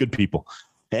good people.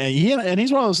 And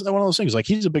he's one of those things. Like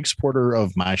he's a big supporter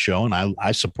of my show, and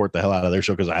I support the hell out of their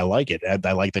show because I like it.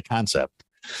 I like the concept,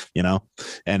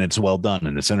 and it's well done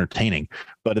and it's entertaining.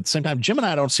 But at the same time, Jim and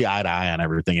I don't see eye to eye on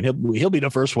everything, and he'll be the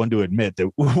first one to admit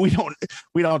that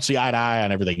we don't see eye to eye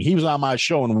on everything. He was on my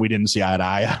show and we didn't see eye to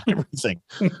eye on everything,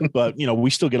 but we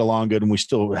still get along good, and we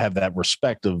still have that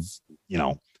respect of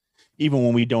even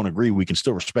when we don't agree, we can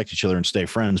still respect each other and stay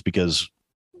friends because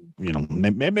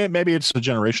maybe it's a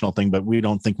generational thing, but we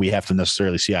don't think we have to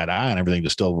necessarily see eye to eye on everything to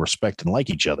still respect and like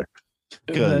each other.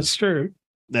 That's true.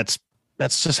 That's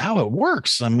just how it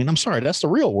works. I mean, I'm sorry, that's the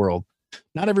real world.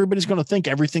 Not everybody's going to think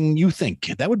everything you think.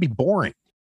 That would be boring.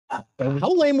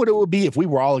 How lame would it be if we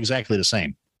were all exactly the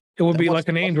same? It would be like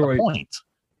an Android. Point.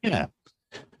 Yeah.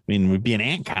 I mean, we'd be an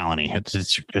ant colony.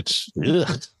 It's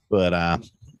ugh. But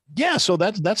yeah, so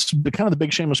that's kind of the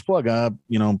big shameless plug. I'm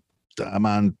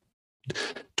on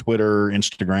Twitter,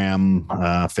 Instagram,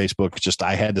 Facebook. Just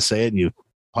I had to say it. You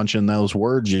punch in those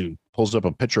words, you pulls up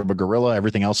a picture of a gorilla.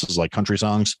 Everything else is like country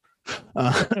songs.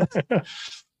 But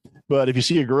if you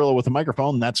see a gorilla with a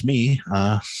microphone, that's me.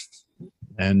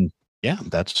 And yeah,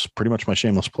 that's pretty much my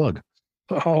shameless plug.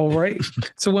 All right.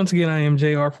 So once again, I am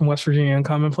JR from West Virginia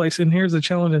Uncommonplace, and here's the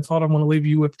challenge and thought I want to leave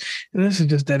you with. And this is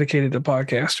just dedicated to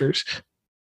podcasters.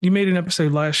 You made an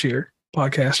episode last year,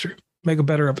 podcaster. Make a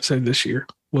better episode this year.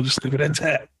 We'll just leave it at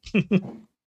that.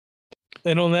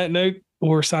 And on that note,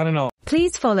 we're signing off.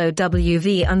 Please follow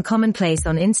WV Uncommonplace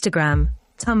on Instagram,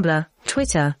 Tumblr,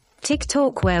 Twitter,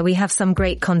 TikTok, where we have some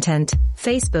great content,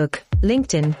 Facebook,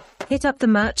 LinkedIn. Hit up the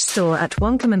merch store at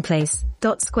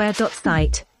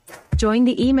oncommonplace.square.site. Join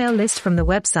the email list from the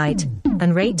website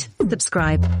and rate,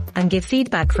 subscribe, and give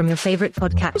feedback from your favorite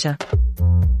podcatcher.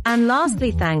 And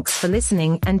lastly, thanks for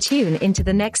listening and tune into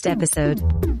the next episode.